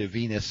work done to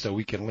Venus so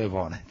we can live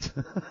on it.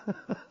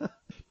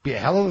 Be a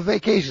hell of a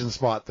vacation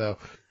spot, though.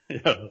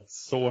 Yeah,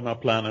 sauna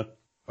planet.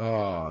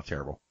 Oh,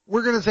 terrible.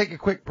 We're going to take a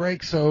quick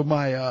break so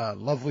my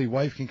lovely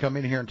wife can come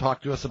in here and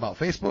talk to us about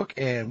Facebook,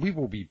 and we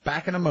will be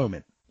back in a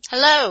moment.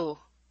 Hello.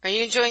 Are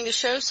you enjoying the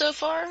show so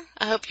far?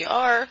 I hope you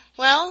are.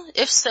 Well,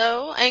 if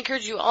so, I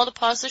encourage you all to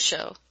pause the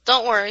show.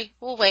 Don't worry,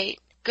 we'll wait.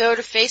 Go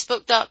to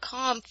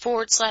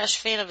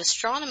facebook.com/fan of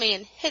astronomy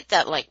and hit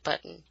that like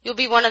button. You'll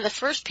be one of the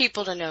first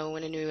people to know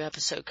when a new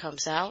episode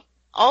comes out.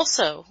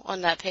 Also,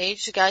 on that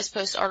page, the guys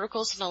post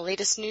articles on the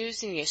latest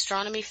news in the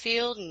astronomy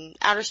field and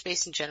outer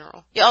space in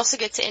general. You also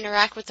get to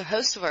interact with the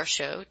hosts of our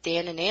show,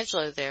 Dan and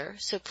Angelo, there,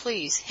 so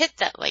please hit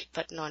that like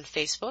button on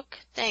Facebook.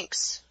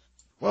 Thanks.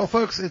 Well,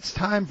 folks, it's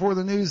time for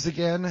the news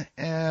again,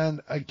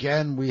 and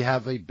again we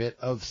have a bit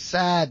of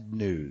sad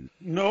news.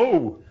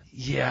 No!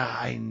 Yeah,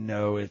 I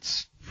know,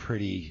 it's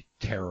pretty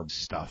terrible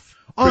stuff.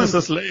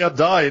 Princess Leia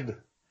died.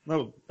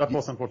 No, that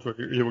wasn't what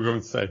you were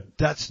going to say.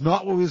 That's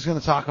not what we was going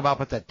to talk about,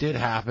 but that did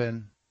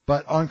happen.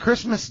 But on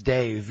Christmas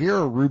Day,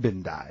 Vera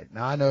Rubin died.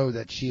 Now, I know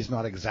that she's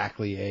not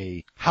exactly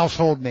a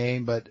household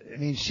name, but, I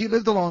mean, she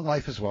lived a long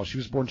life as well. She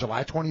was born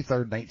July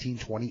 23rd,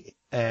 1920,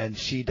 and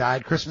she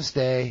died Christmas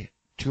Day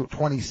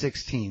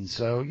 2016.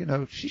 So, you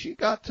know, she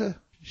got to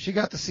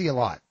see a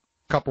lot.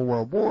 Couple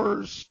world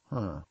wars.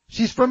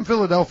 She's from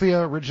Philadelphia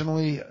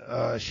originally.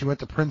 She went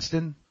to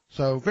Princeton.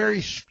 So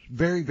very,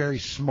 very, very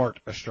smart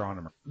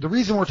astronomer. The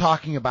reason we're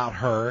talking about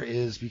her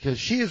is because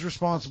she is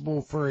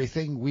responsible for a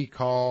thing we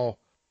call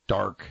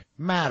dark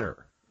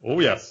matter. Oh,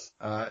 yes.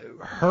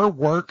 Her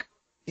work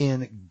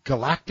in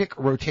galactic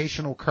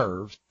rotational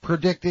curves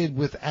predicted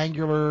with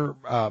angular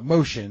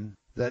motion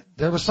that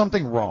there was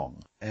something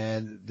wrong.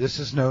 And this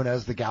is known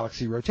as the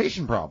galaxy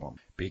rotation problem,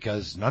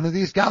 because none of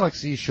these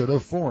galaxies should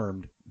have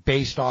formed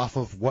based off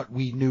of what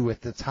we knew at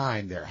the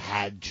time. There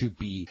had to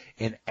be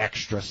an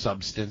extra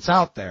substance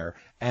out there,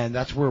 and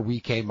that's where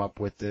we came up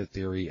with the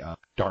theory of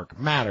dark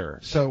matter.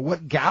 So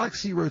what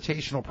galaxy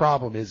rotational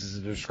problem is a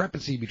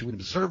discrepancy between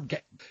observed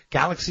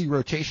galaxy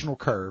rotational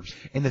curves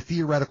and the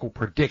theoretical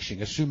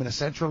prediction, assuming a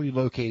centrally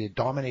located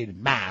dominated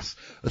mass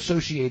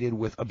associated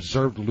with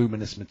observed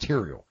luminous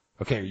material.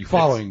 Okay, are you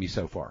following me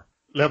so far?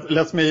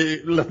 Let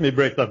me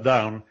break that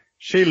down.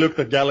 She looked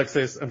at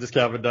galaxies and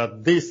discovered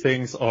that these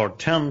things are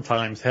 10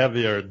 times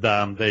heavier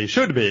than they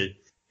should be.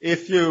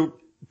 If you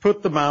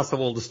put the mass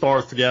of all the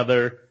stars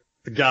together,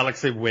 the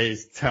galaxy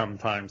weighs 10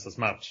 times as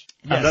much.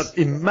 Yes.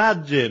 And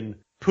imagine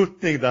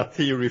putting that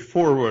theory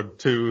forward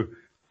to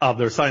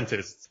other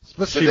scientists.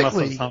 She must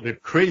have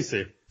sounded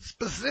crazy.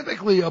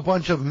 Specifically a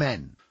bunch of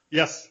men.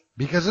 Yes.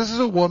 Because this is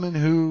a woman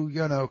who,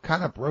 you know,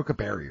 kind of broke a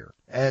barrier.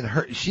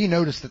 And she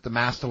noticed that the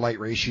mass to light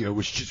ratio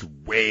was just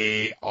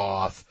way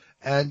off.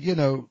 And, you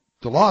know,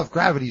 the law of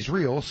gravity is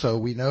real, so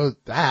we know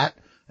that.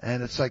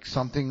 And it's like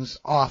something's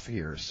off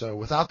here. So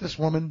without this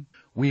woman,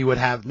 we would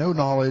have no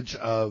knowledge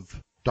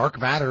of dark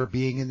matter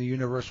being in the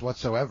universe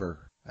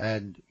whatsoever.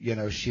 And, you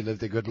know, she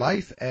lived a good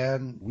life,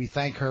 and we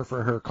thank her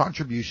for her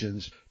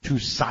contributions to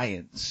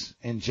science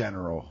in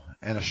general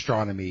and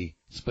astronomy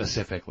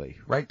specifically.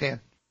 Right, Dan?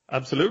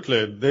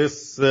 Absolutely.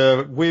 This,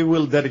 we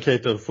will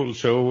dedicate a full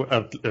show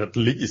at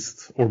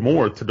least or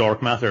more to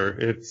dark matter.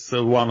 It's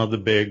one of the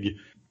big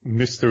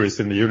mysteries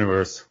in the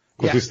universe,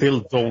 because we still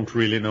don't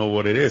really know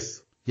what it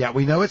is. Yeah,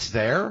 we know it's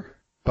there,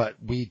 but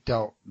we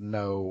don't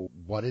know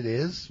what it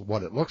is,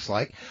 what it looks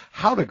like,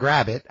 how to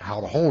grab it, how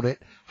to hold it,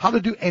 how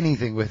to do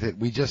anything with it.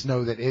 We just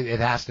know that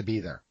it has to be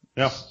there.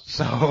 Yeah.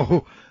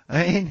 So,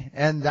 I mean,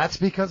 and that's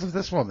because of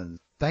this woman.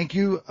 thank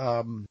you.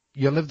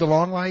 You lived a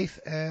long life,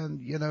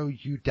 and,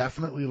 you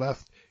definitely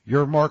left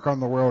your mark on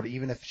the world,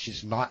 even if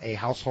she's not a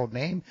household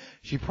name.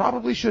 She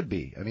probably should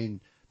be. I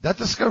mean, that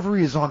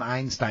discovery is on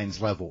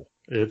Einstein's level.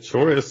 It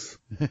sure is.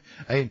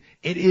 I mean,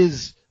 it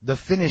is the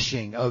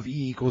finishing of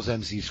E =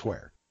 MC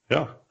squared.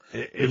 Yeah.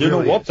 It you know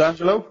really what, is.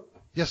 Angelo?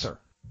 Yes, sir.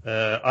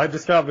 I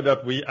discovered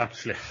that we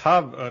actually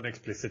have an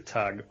explicit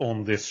tag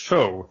on this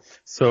show,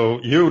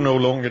 so you no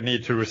longer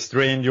need to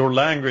restrain your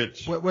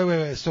language.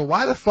 Wait. So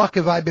why the fuck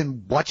have I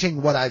been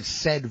watching what I've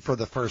said for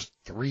the first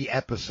 3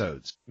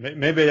 episodes?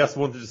 Maybe I just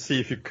wanted to see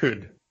if you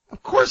could.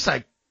 Of course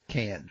I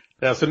can.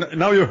 Yeah, so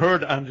now you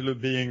heard Angelo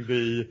being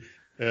the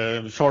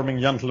charming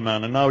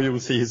gentleman, and now you will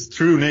see his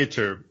true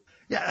nature.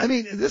 Yeah, I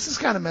mean, this is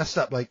kind of messed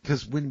up,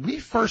 because when we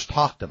first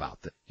talked about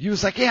this, he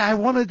was like, yeah, I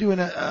want to do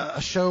a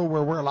show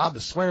where we're allowed to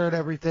swear at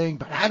everything,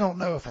 but I don't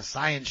know if a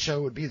science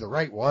show would be the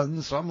right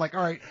one. So I'm like,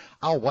 all right,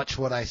 I'll watch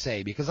what I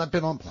say, because I've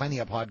been on plenty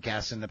of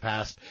podcasts in the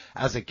past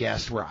as a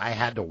guest where I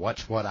had to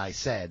watch what I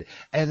said.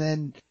 And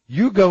then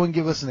you go and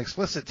give us an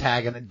explicit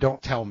tag and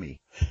don't tell me.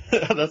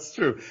 That's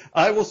true.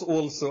 I was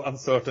also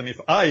uncertain if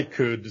I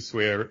could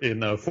swear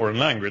in a foreign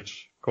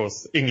language,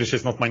 because English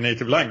is not my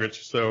native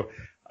language. So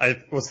I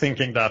was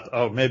thinking that,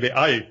 maybe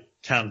I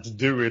can't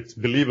do it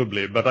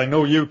believably, but I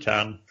know you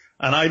can.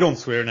 And I don't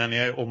swear in any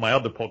of my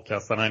other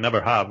podcasts, and I never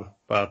have.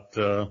 But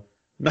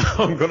now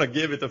I'm going to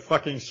give it a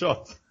fucking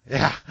shot.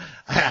 Yeah,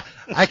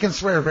 I can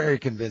swear very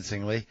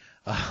convincingly.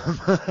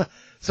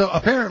 So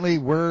apparently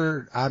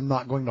I'm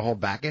not going to hold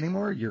back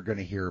anymore. You're going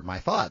to hear my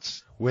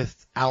thoughts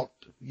without,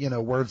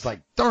 words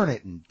like darn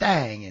it and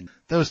dang and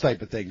those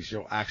type of things.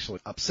 You'll actually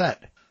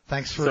upset.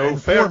 Thanks for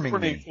informing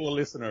me. For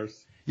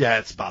listeners. Yeah,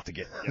 it's about to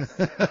get.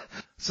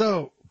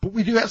 But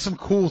we do have some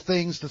cool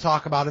things to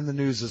talk about in the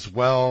news as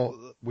well.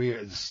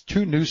 It's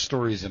 2 news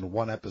stories in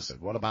 1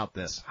 episode. What about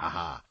this?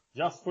 Haha.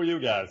 Just for you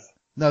guys.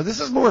 No, this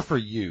is more for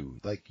you.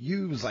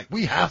 You was like,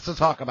 we have to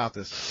talk about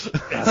this.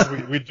 Yes,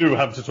 we do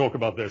have to talk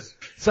about this.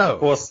 So, of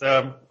course,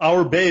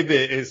 our baby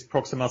is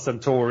Proxima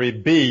Centauri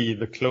b,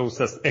 the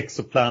closest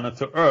exoplanet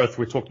to Earth.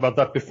 We talked about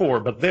that before,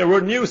 but there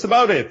were news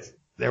about it.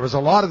 There was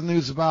a lot of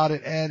news about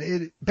it, and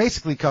it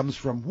basically comes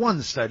from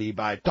one study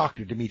by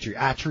Dr. Dimitri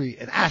Atri,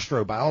 an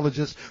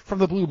astrobiologist from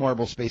the Blue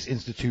Marble Space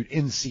Institute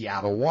in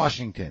Seattle,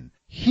 Washington.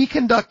 He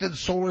conducted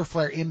solar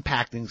flare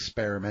impact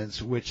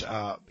experiments, which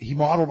he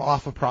modeled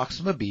off of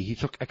Proxima b. He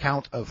took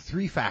account of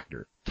 3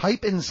 factors: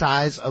 type and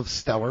size of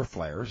stellar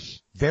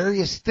flares,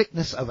 various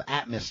thickness of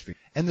atmosphere,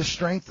 and the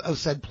strength of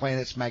said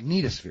planet's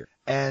magnetosphere.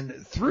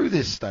 And through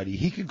this study,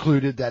 he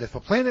concluded that if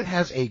a planet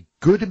has a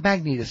good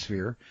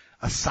magnetosphere,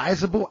 a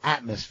sizable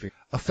atmosphere,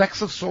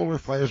 effects of solar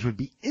flares would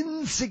be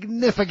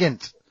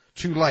insignificant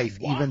to life,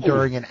 even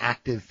during an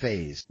active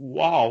phase.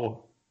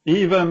 Wow.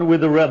 Even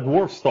with a red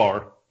dwarf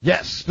star?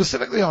 Yes,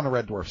 specifically on a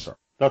red dwarf star.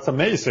 That's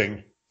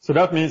amazing. So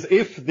that means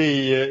if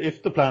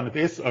the planet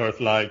is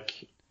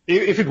Earth-like,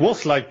 if it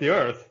was like the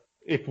Earth,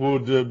 it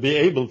would be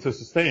able to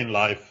sustain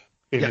life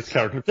in its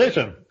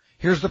characterization.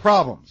 Here's the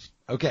problems.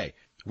 Okay,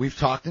 we've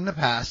talked in the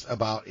past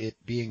about it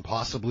being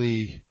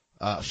possibly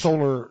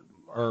solar,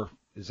 or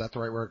is that the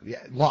right word?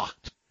 Yeah,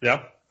 locked.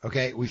 Yeah.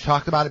 Okay, we've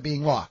talked about it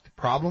being locked.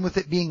 Problem with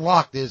it being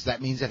locked is that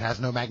means it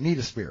has no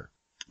magnetosphere.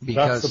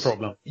 Because that's the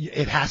problem.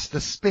 It has to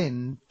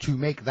spin to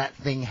make that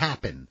thing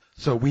happen.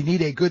 So we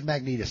need a good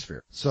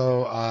magnetosphere.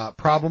 So,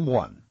 problem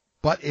 1.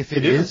 But if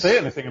it didn't say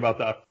anything about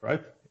that,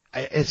 right?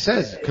 It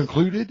says,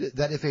 concluded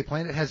that if a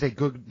planet has a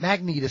good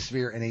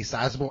magnetosphere and a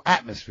sizable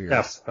atmosphere.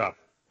 Yes.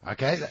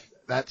 Okay,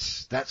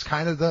 that's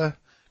kind of the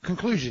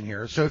conclusion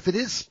here. So if it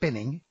is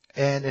spinning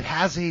and it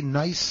has a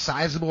nice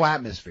sizable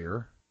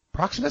atmosphere,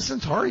 Proxima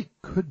Centauri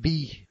could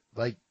be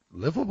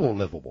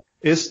livable.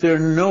 Is there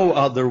no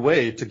other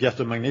way to get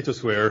a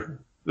magnetosphere?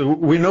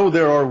 We know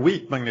there are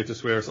weak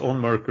magnetospheres on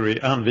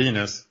Mercury and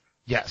Venus.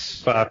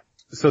 Yes. But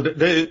so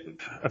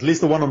at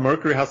least the one on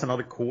Mercury has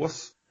another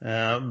cause.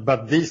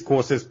 But these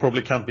causes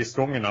probably can't be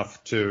strong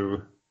enough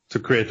to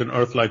create an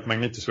Earth-like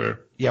magnetosphere.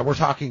 Yeah, we're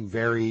talking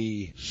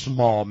very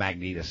small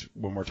magnetos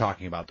when we're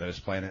talking about those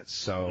planets.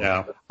 So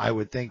yeah. I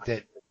would think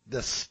that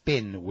the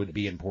spin would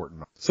be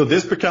important. So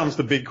this becomes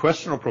the big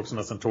question of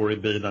Proxima Centauri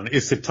b then.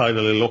 Is it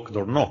tidally locked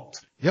or not?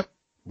 Yep.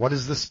 What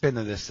is the spin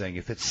of this thing?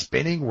 If it's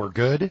spinning, we're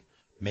good.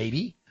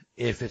 Maybe.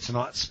 If it's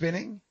not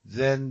spinning,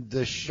 then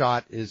the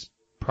shot is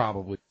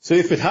probably... So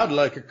if it had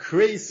like a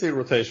crazy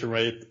rotation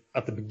rate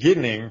at the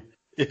beginning,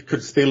 it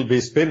could still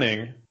be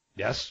spinning.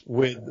 Yes.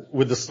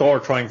 With the star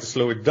trying to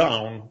slow it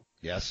down.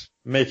 Yes.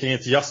 Making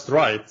it just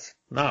right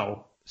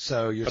now.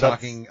 So you're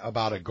talking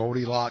about a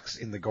Goldilocks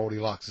in the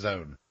Goldilocks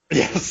zone.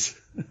 Yes.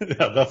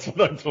 Yeah, that's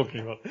what I'm talking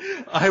about.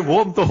 I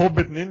want the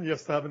Hobbit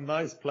ninjas to have a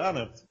nice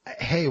planet.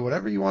 Hey,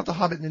 whatever you want the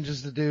Hobbit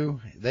ninjas to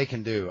do, they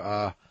can do.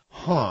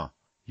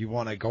 You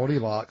want a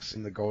Goldilocks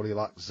in the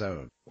Goldilocks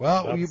zone.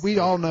 Well, we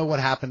all know what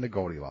happened to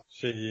Goldilocks.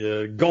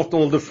 She got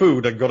all the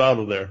food and got out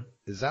of there.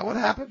 Is that what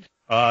happened?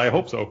 I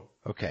hope so.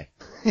 Okay.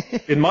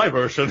 In my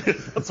version,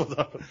 that's what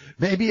happened.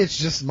 Maybe it's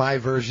just my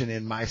version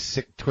in my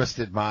sick,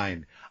 twisted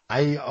mind.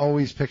 I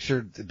always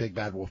pictured the big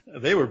bad wolf.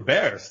 They were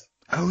bears.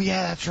 Oh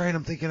yeah, that's right.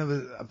 I'm thinking of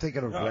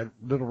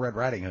Little Red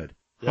Riding Hood.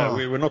 Yeah,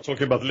 we're not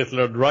talking about Little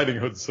Red Riding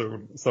Hood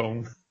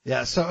zone.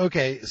 Yeah,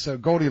 so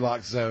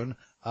Goldilocks zone.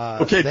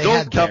 Okay, they don't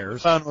had come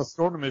bears. Fan of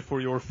Astronomy for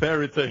your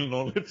fairy tale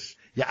knowledge.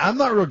 Yeah, I'm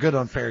not real good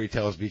on fairy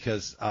tales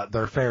because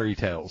they're fairy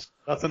tales.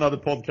 That's another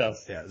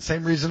podcast. Yeah, the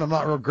same reason I'm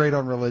not real great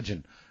on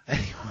religion.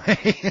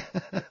 Anyway,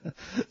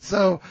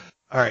 so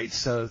all right,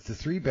 so the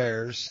 3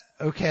 bears.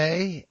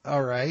 Okay,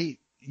 all right.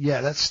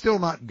 Yeah, that's still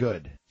not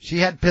good. She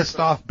had pissed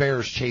off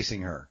bears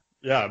chasing her.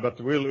 Yeah, but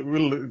the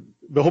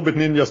Hobbit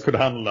ninjas could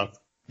handle that.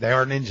 They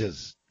are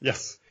ninjas.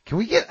 Yes. Can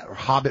we get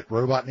Hobbit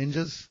robot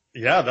ninjas?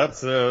 Yeah,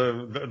 that's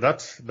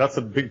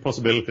a big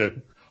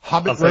possibility.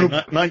 Hobbit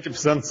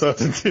 90%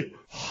 certainty.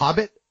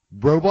 Hobbit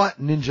robot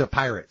ninja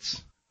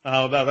pirates.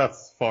 Oh,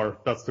 that's far.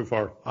 That's too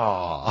far.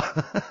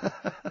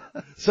 Aw.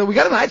 So we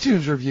got an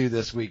iTunes review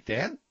this week,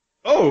 Dan.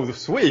 Oh,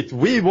 sweet.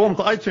 We want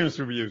iTunes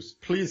reviews.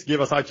 Please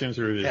give us iTunes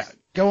reviews. Yeah.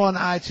 Go on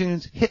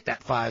iTunes, hit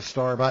that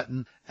 5-star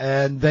button,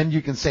 and then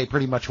you can say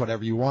pretty much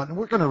whatever you want, and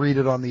we're going to read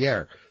it on the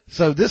air.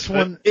 So this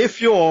one, if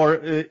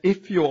you're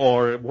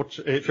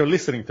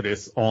listening to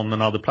this on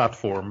another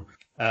platform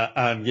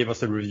and give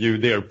us a review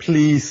there,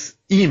 please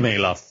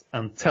email us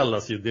and tell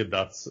us you did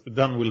that.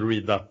 Then we'll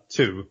read that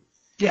too.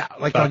 Yeah,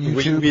 like on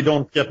YouTube. We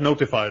don't get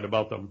notified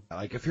about them.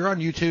 Like if you're on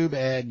YouTube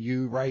and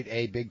you write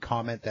a big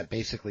comment that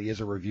basically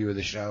is a review of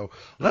the show,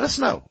 let us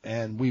know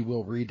and we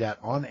will read that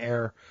on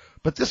air.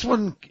 But this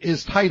one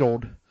is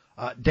titled,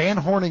 Dan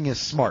Horning is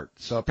Smart.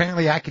 So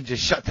apparently I can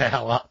just shut the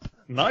hell up.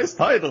 Nice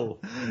title.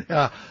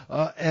 Yeah,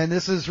 and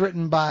this is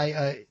written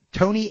by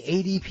Tony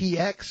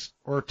ADPX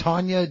or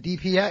Tanya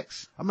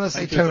DPX. I'm going to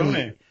say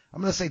Tony.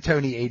 I'm going to say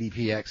Tony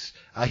ADPX.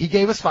 He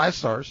gave us 5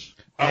 stars.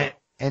 Oh.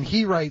 And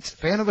he writes,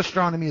 Fan of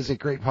Astronomy is a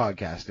great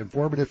podcast,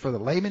 informative for the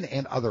layman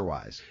and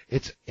otherwise.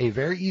 It's a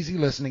very easy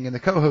listening, and the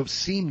co-hosts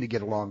seem to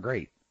get along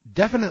great.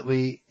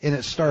 Definitely in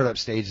its startup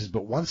stages,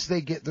 but once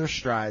they get their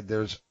stride,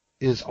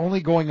 is only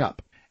going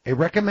up. A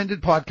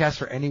recommended podcast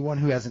for anyone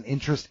who has an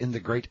interest in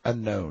the great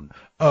unknown.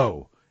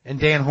 Oh, and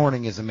Dan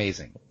Horning is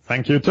amazing.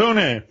 Thank you,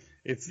 Tony.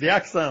 It's the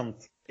accent.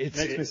 It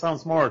makes me sound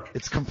smart.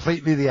 It's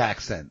completely the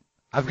accent.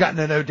 I've gotten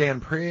to know Dan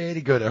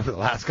pretty good over the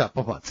last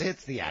couple months.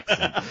 It's the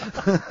accent.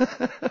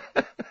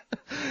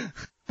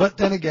 But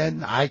then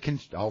again, I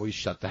can always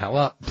shut the hell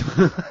up.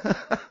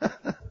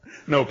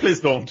 No,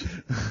 please don't.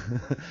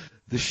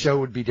 The show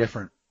would be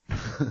different.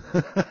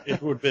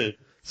 It would be.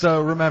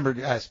 So remember,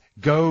 guys,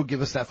 go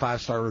give us that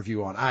 5-star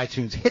review on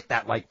iTunes. Hit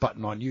that like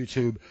button on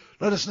YouTube.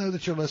 Let us know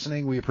that you're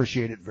listening. We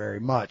appreciate it very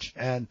much.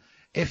 And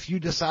if you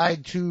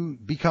decide to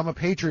become a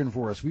patron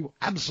for us, we will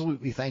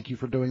absolutely thank you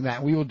for doing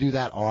that. We will do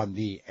that on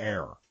the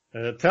air.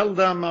 Tell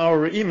them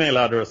our email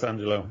address,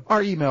 Angelo.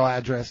 Our email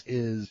address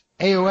is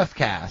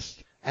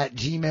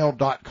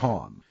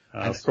aofcast@gmail.com.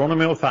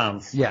 Astronomy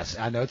fans. Yes,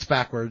 I know it's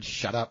backwards.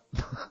 Shut up.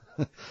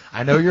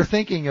 I know you're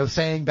thinking of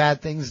saying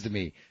bad things to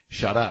me.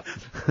 Shut up.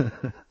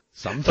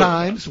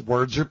 Sometimes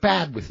words are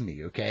bad with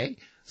me, okay?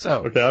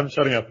 So. Okay, I'm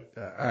shutting up.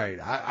 All right.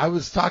 I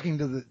was talking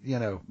to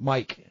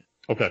Mike.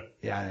 Okay.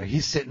 Yeah,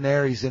 he's sitting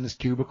there. He's in his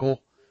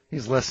cubicle.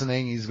 He's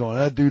listening. He's going,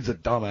 that dude's a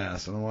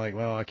dumbass. And I'm like,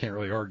 well, I can't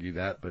really argue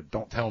that, but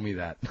don't tell me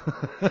that.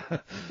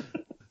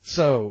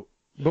 So,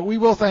 but we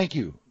will thank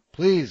you.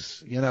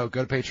 Please, go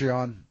to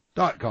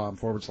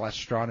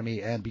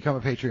patreon.com/astronomy and become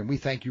a patron. We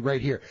thank you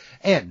right here.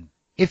 And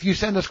if you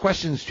send us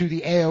questions to the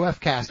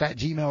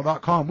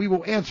AOFcast@gmail.com, we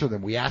will answer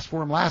them. We asked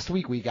for them last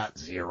week. We got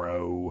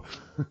 0.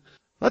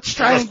 Let's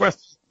try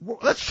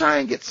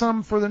and get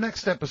some for the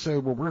next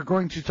episode where we're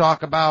going to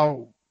talk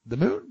about the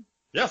moon.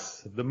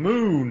 Yes, the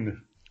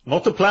moon.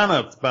 Not a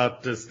planet,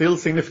 but still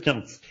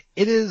significant.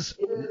 It is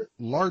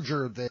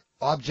larger than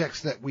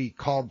objects that we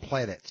called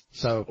planets.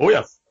 So oh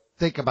yes,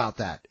 think about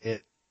that.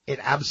 It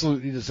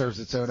absolutely deserves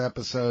its own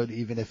episode,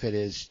 even if it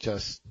is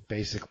just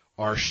basically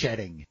our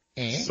shedding.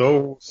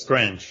 So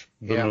strange,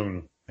 the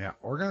moon. Yeah,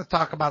 we're going to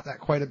talk about that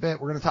quite a bit.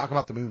 We're going to talk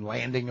about the moon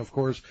landing, of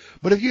course.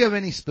 But if you have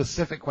any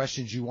specific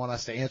questions you want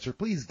us to answer,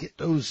 please get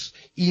those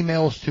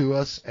emails to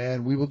us,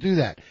 and we will do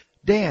that.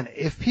 Dan,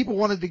 if people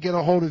wanted to get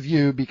a hold of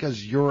you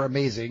because you're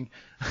amazing,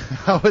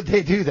 how would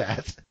they do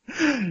that?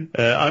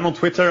 I'm on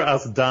Twitter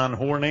as Dan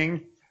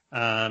Horning,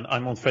 and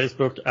I'm on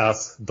Facebook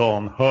as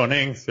Don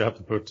Hörning, so you have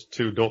to put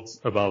 2 dots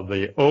above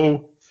the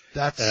O.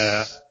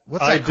 That's,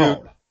 what's that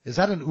called? Is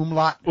that an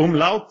umlaut?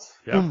 Umlaut?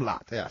 Yeah.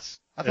 Umlaut, yes.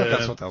 I thought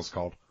that's what that was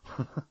called.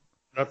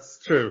 That's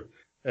true.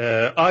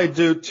 I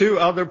do 2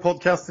 other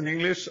podcasts in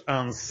English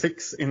and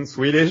 6 in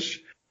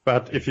Swedish,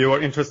 but if you are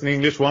interested in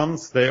English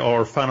ones, they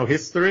are Fan of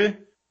History,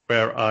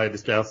 where I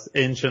discuss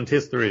ancient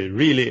history,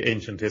 really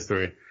ancient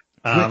history.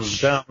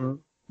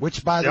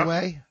 Which, by the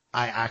way,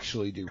 I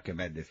actually do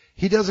recommend it.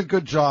 He does a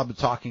good job of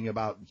talking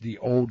about the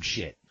old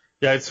shit.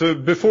 Yeah, it's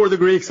before the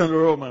Greeks and the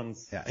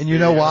Romans. Yeah, and you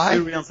know why?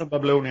 Assyrians and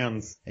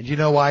Babylonians. And you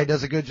know why he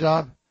does a good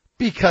job?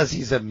 Because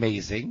he's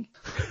amazing.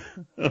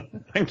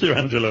 Thank you,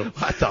 Angelo.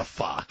 What the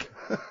fuck?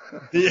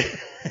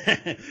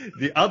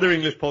 The other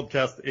English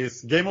podcast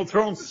is Game of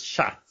Thrones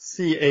Chat,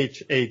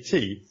 CHAT,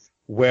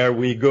 where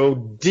we go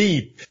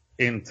deep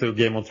into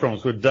Game of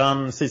Thrones. We've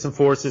done season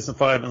 4, season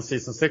 5, and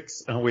season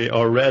 6, and we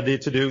are ready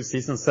to do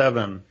season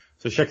 7.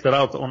 So check that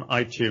out on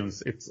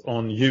iTunes. It's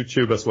on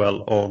YouTube as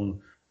well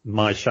on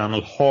my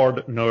channel,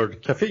 Hard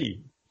Nerd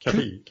Cafe.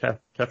 Cafe?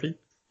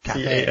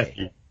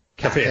 C-A-F-E.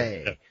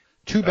 Cafe. Yeah.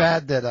 Too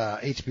bad that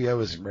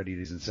HBO isn't ready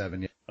to season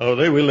 7 yet. Oh,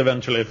 they will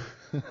eventually.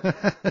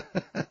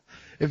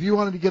 If you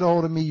wanted to get a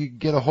hold of me, you can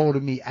get a hold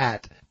of me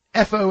at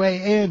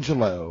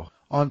FOAAngelo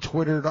on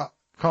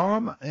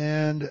Twitter.com,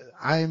 and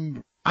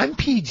I'm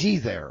PG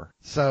there.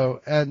 So,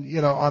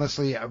 and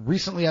honestly,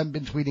 recently I've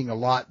been tweeting a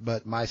lot,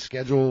 but my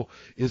schedule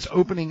is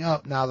opening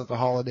up now that the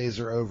holidays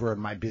are over and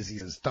my busy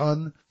is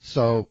done.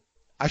 So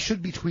I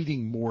should be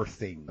tweeting more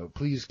things. So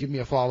please give me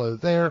a follow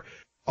there.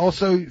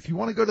 Also, if you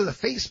want to go to the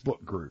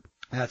Facebook group,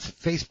 that's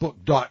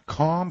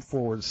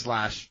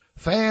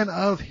facebook.com/fan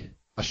of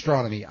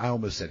astronomy. I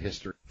almost said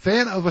history.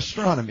 Fan of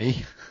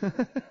astronomy.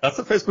 That's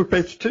a Facebook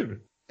page too.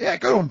 Yeah,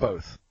 go on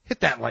both. Hit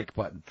that like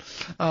button.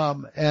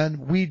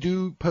 And we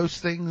do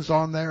post things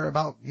on there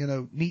about,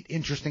 neat,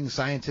 interesting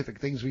scientific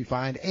things we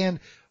find. And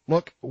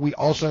look, we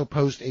also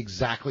post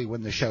exactly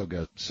when the show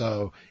goes.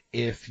 So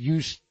if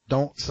you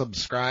don't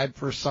subscribe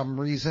for some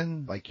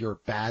reason, like you're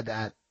bad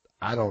at,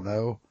 I don't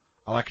know,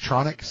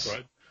 electronics,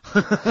 right,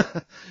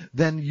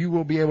 then you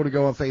will be able to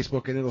go on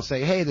Facebook and it'll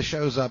say, hey, the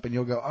show's up, and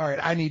you'll go, all right,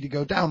 I need to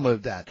go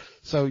download that.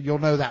 So you'll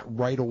know that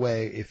right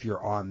away if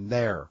you're on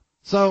there.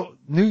 So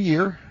new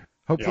year,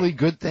 hopefully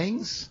good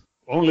things.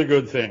 Only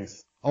good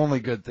things. Only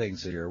good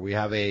things here. We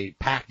have a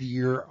packed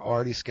year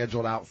already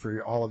scheduled out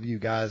for all of you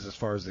guys as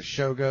far as the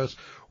show goes.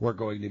 We're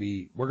going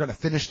to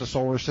finish the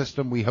solar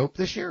system, we hope,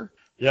 this year.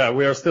 Yeah,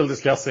 we are still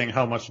discussing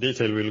how much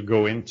detail we'll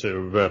go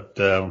into, but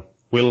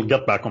we'll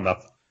get back on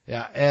that.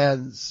 Yeah,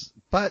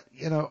 but,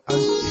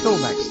 until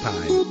next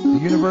time, the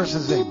universe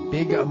is a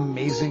big,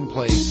 amazing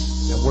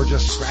place, and we're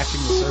just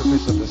scratching the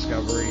surface of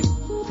discovering.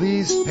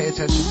 Please pay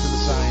attention to the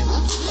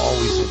science.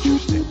 Always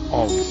interesting,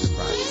 always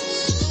surprising.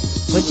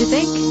 What'd you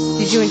think?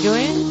 Did you enjoy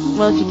it?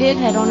 Well, if you did,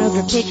 head on over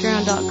to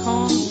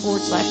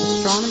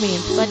patreon.com/astronomy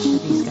and pledge to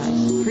these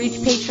guys. For each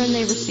patron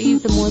they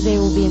receive, the more they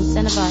will be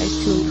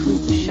incentivized to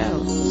improve the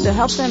show. So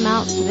help them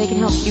out so they can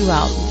help you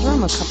out, and throw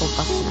them a couple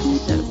bucks an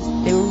episode.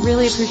 They will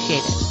really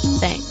appreciate it.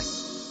 Thanks.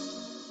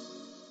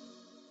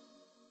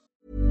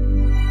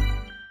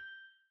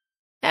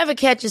 Ever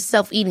catch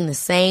yourself eating the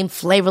same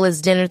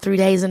flavorless dinner 3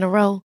 days in a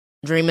row?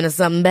 Dreaming of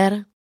something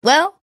better?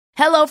 Well,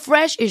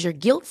 HelloFresh is your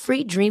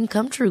guilt-free dream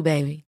come true,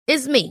 baby.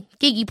 It's me,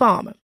 Keke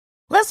Palmer.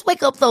 Let's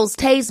wake up those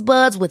taste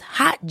buds with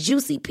hot,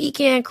 juicy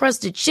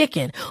pecan-crusted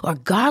chicken or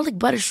garlic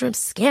butter shrimp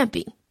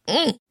scampi.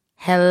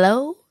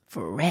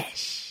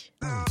 HelloFresh.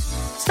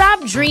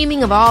 Stop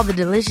dreaming of all the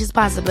delicious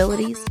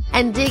possibilities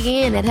and dig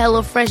in at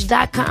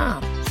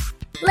HelloFresh.com.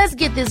 Let's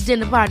get this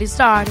dinner party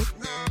started.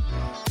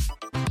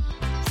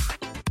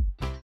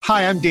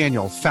 Hi, I'm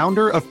Daniel,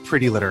 founder of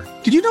Pretty Litter.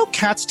 Did you know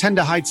cats tend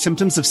to hide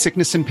symptoms of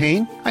sickness and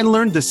pain? I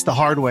learned this the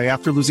hard way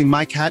after losing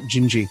my cat,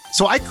 Gingy.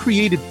 So I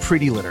created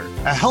Pretty Litter,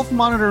 a health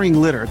monitoring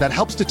litter that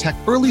helps detect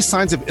early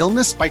signs of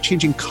illness by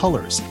changing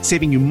colors,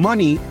 saving you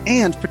money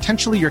and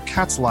potentially your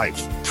cat's life.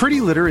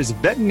 Pretty Litter is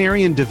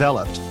veterinarian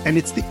developed, and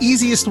it's the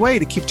easiest way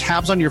to keep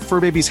tabs on your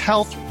fur baby's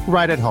health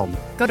right at home.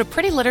 Go to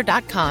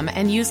prettylitter.com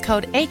and use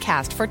code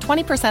ACAST for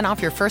 20%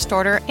 off your first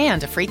order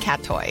and a free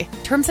cat toy.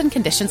 Terms and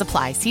conditions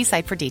apply. See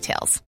site for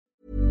details.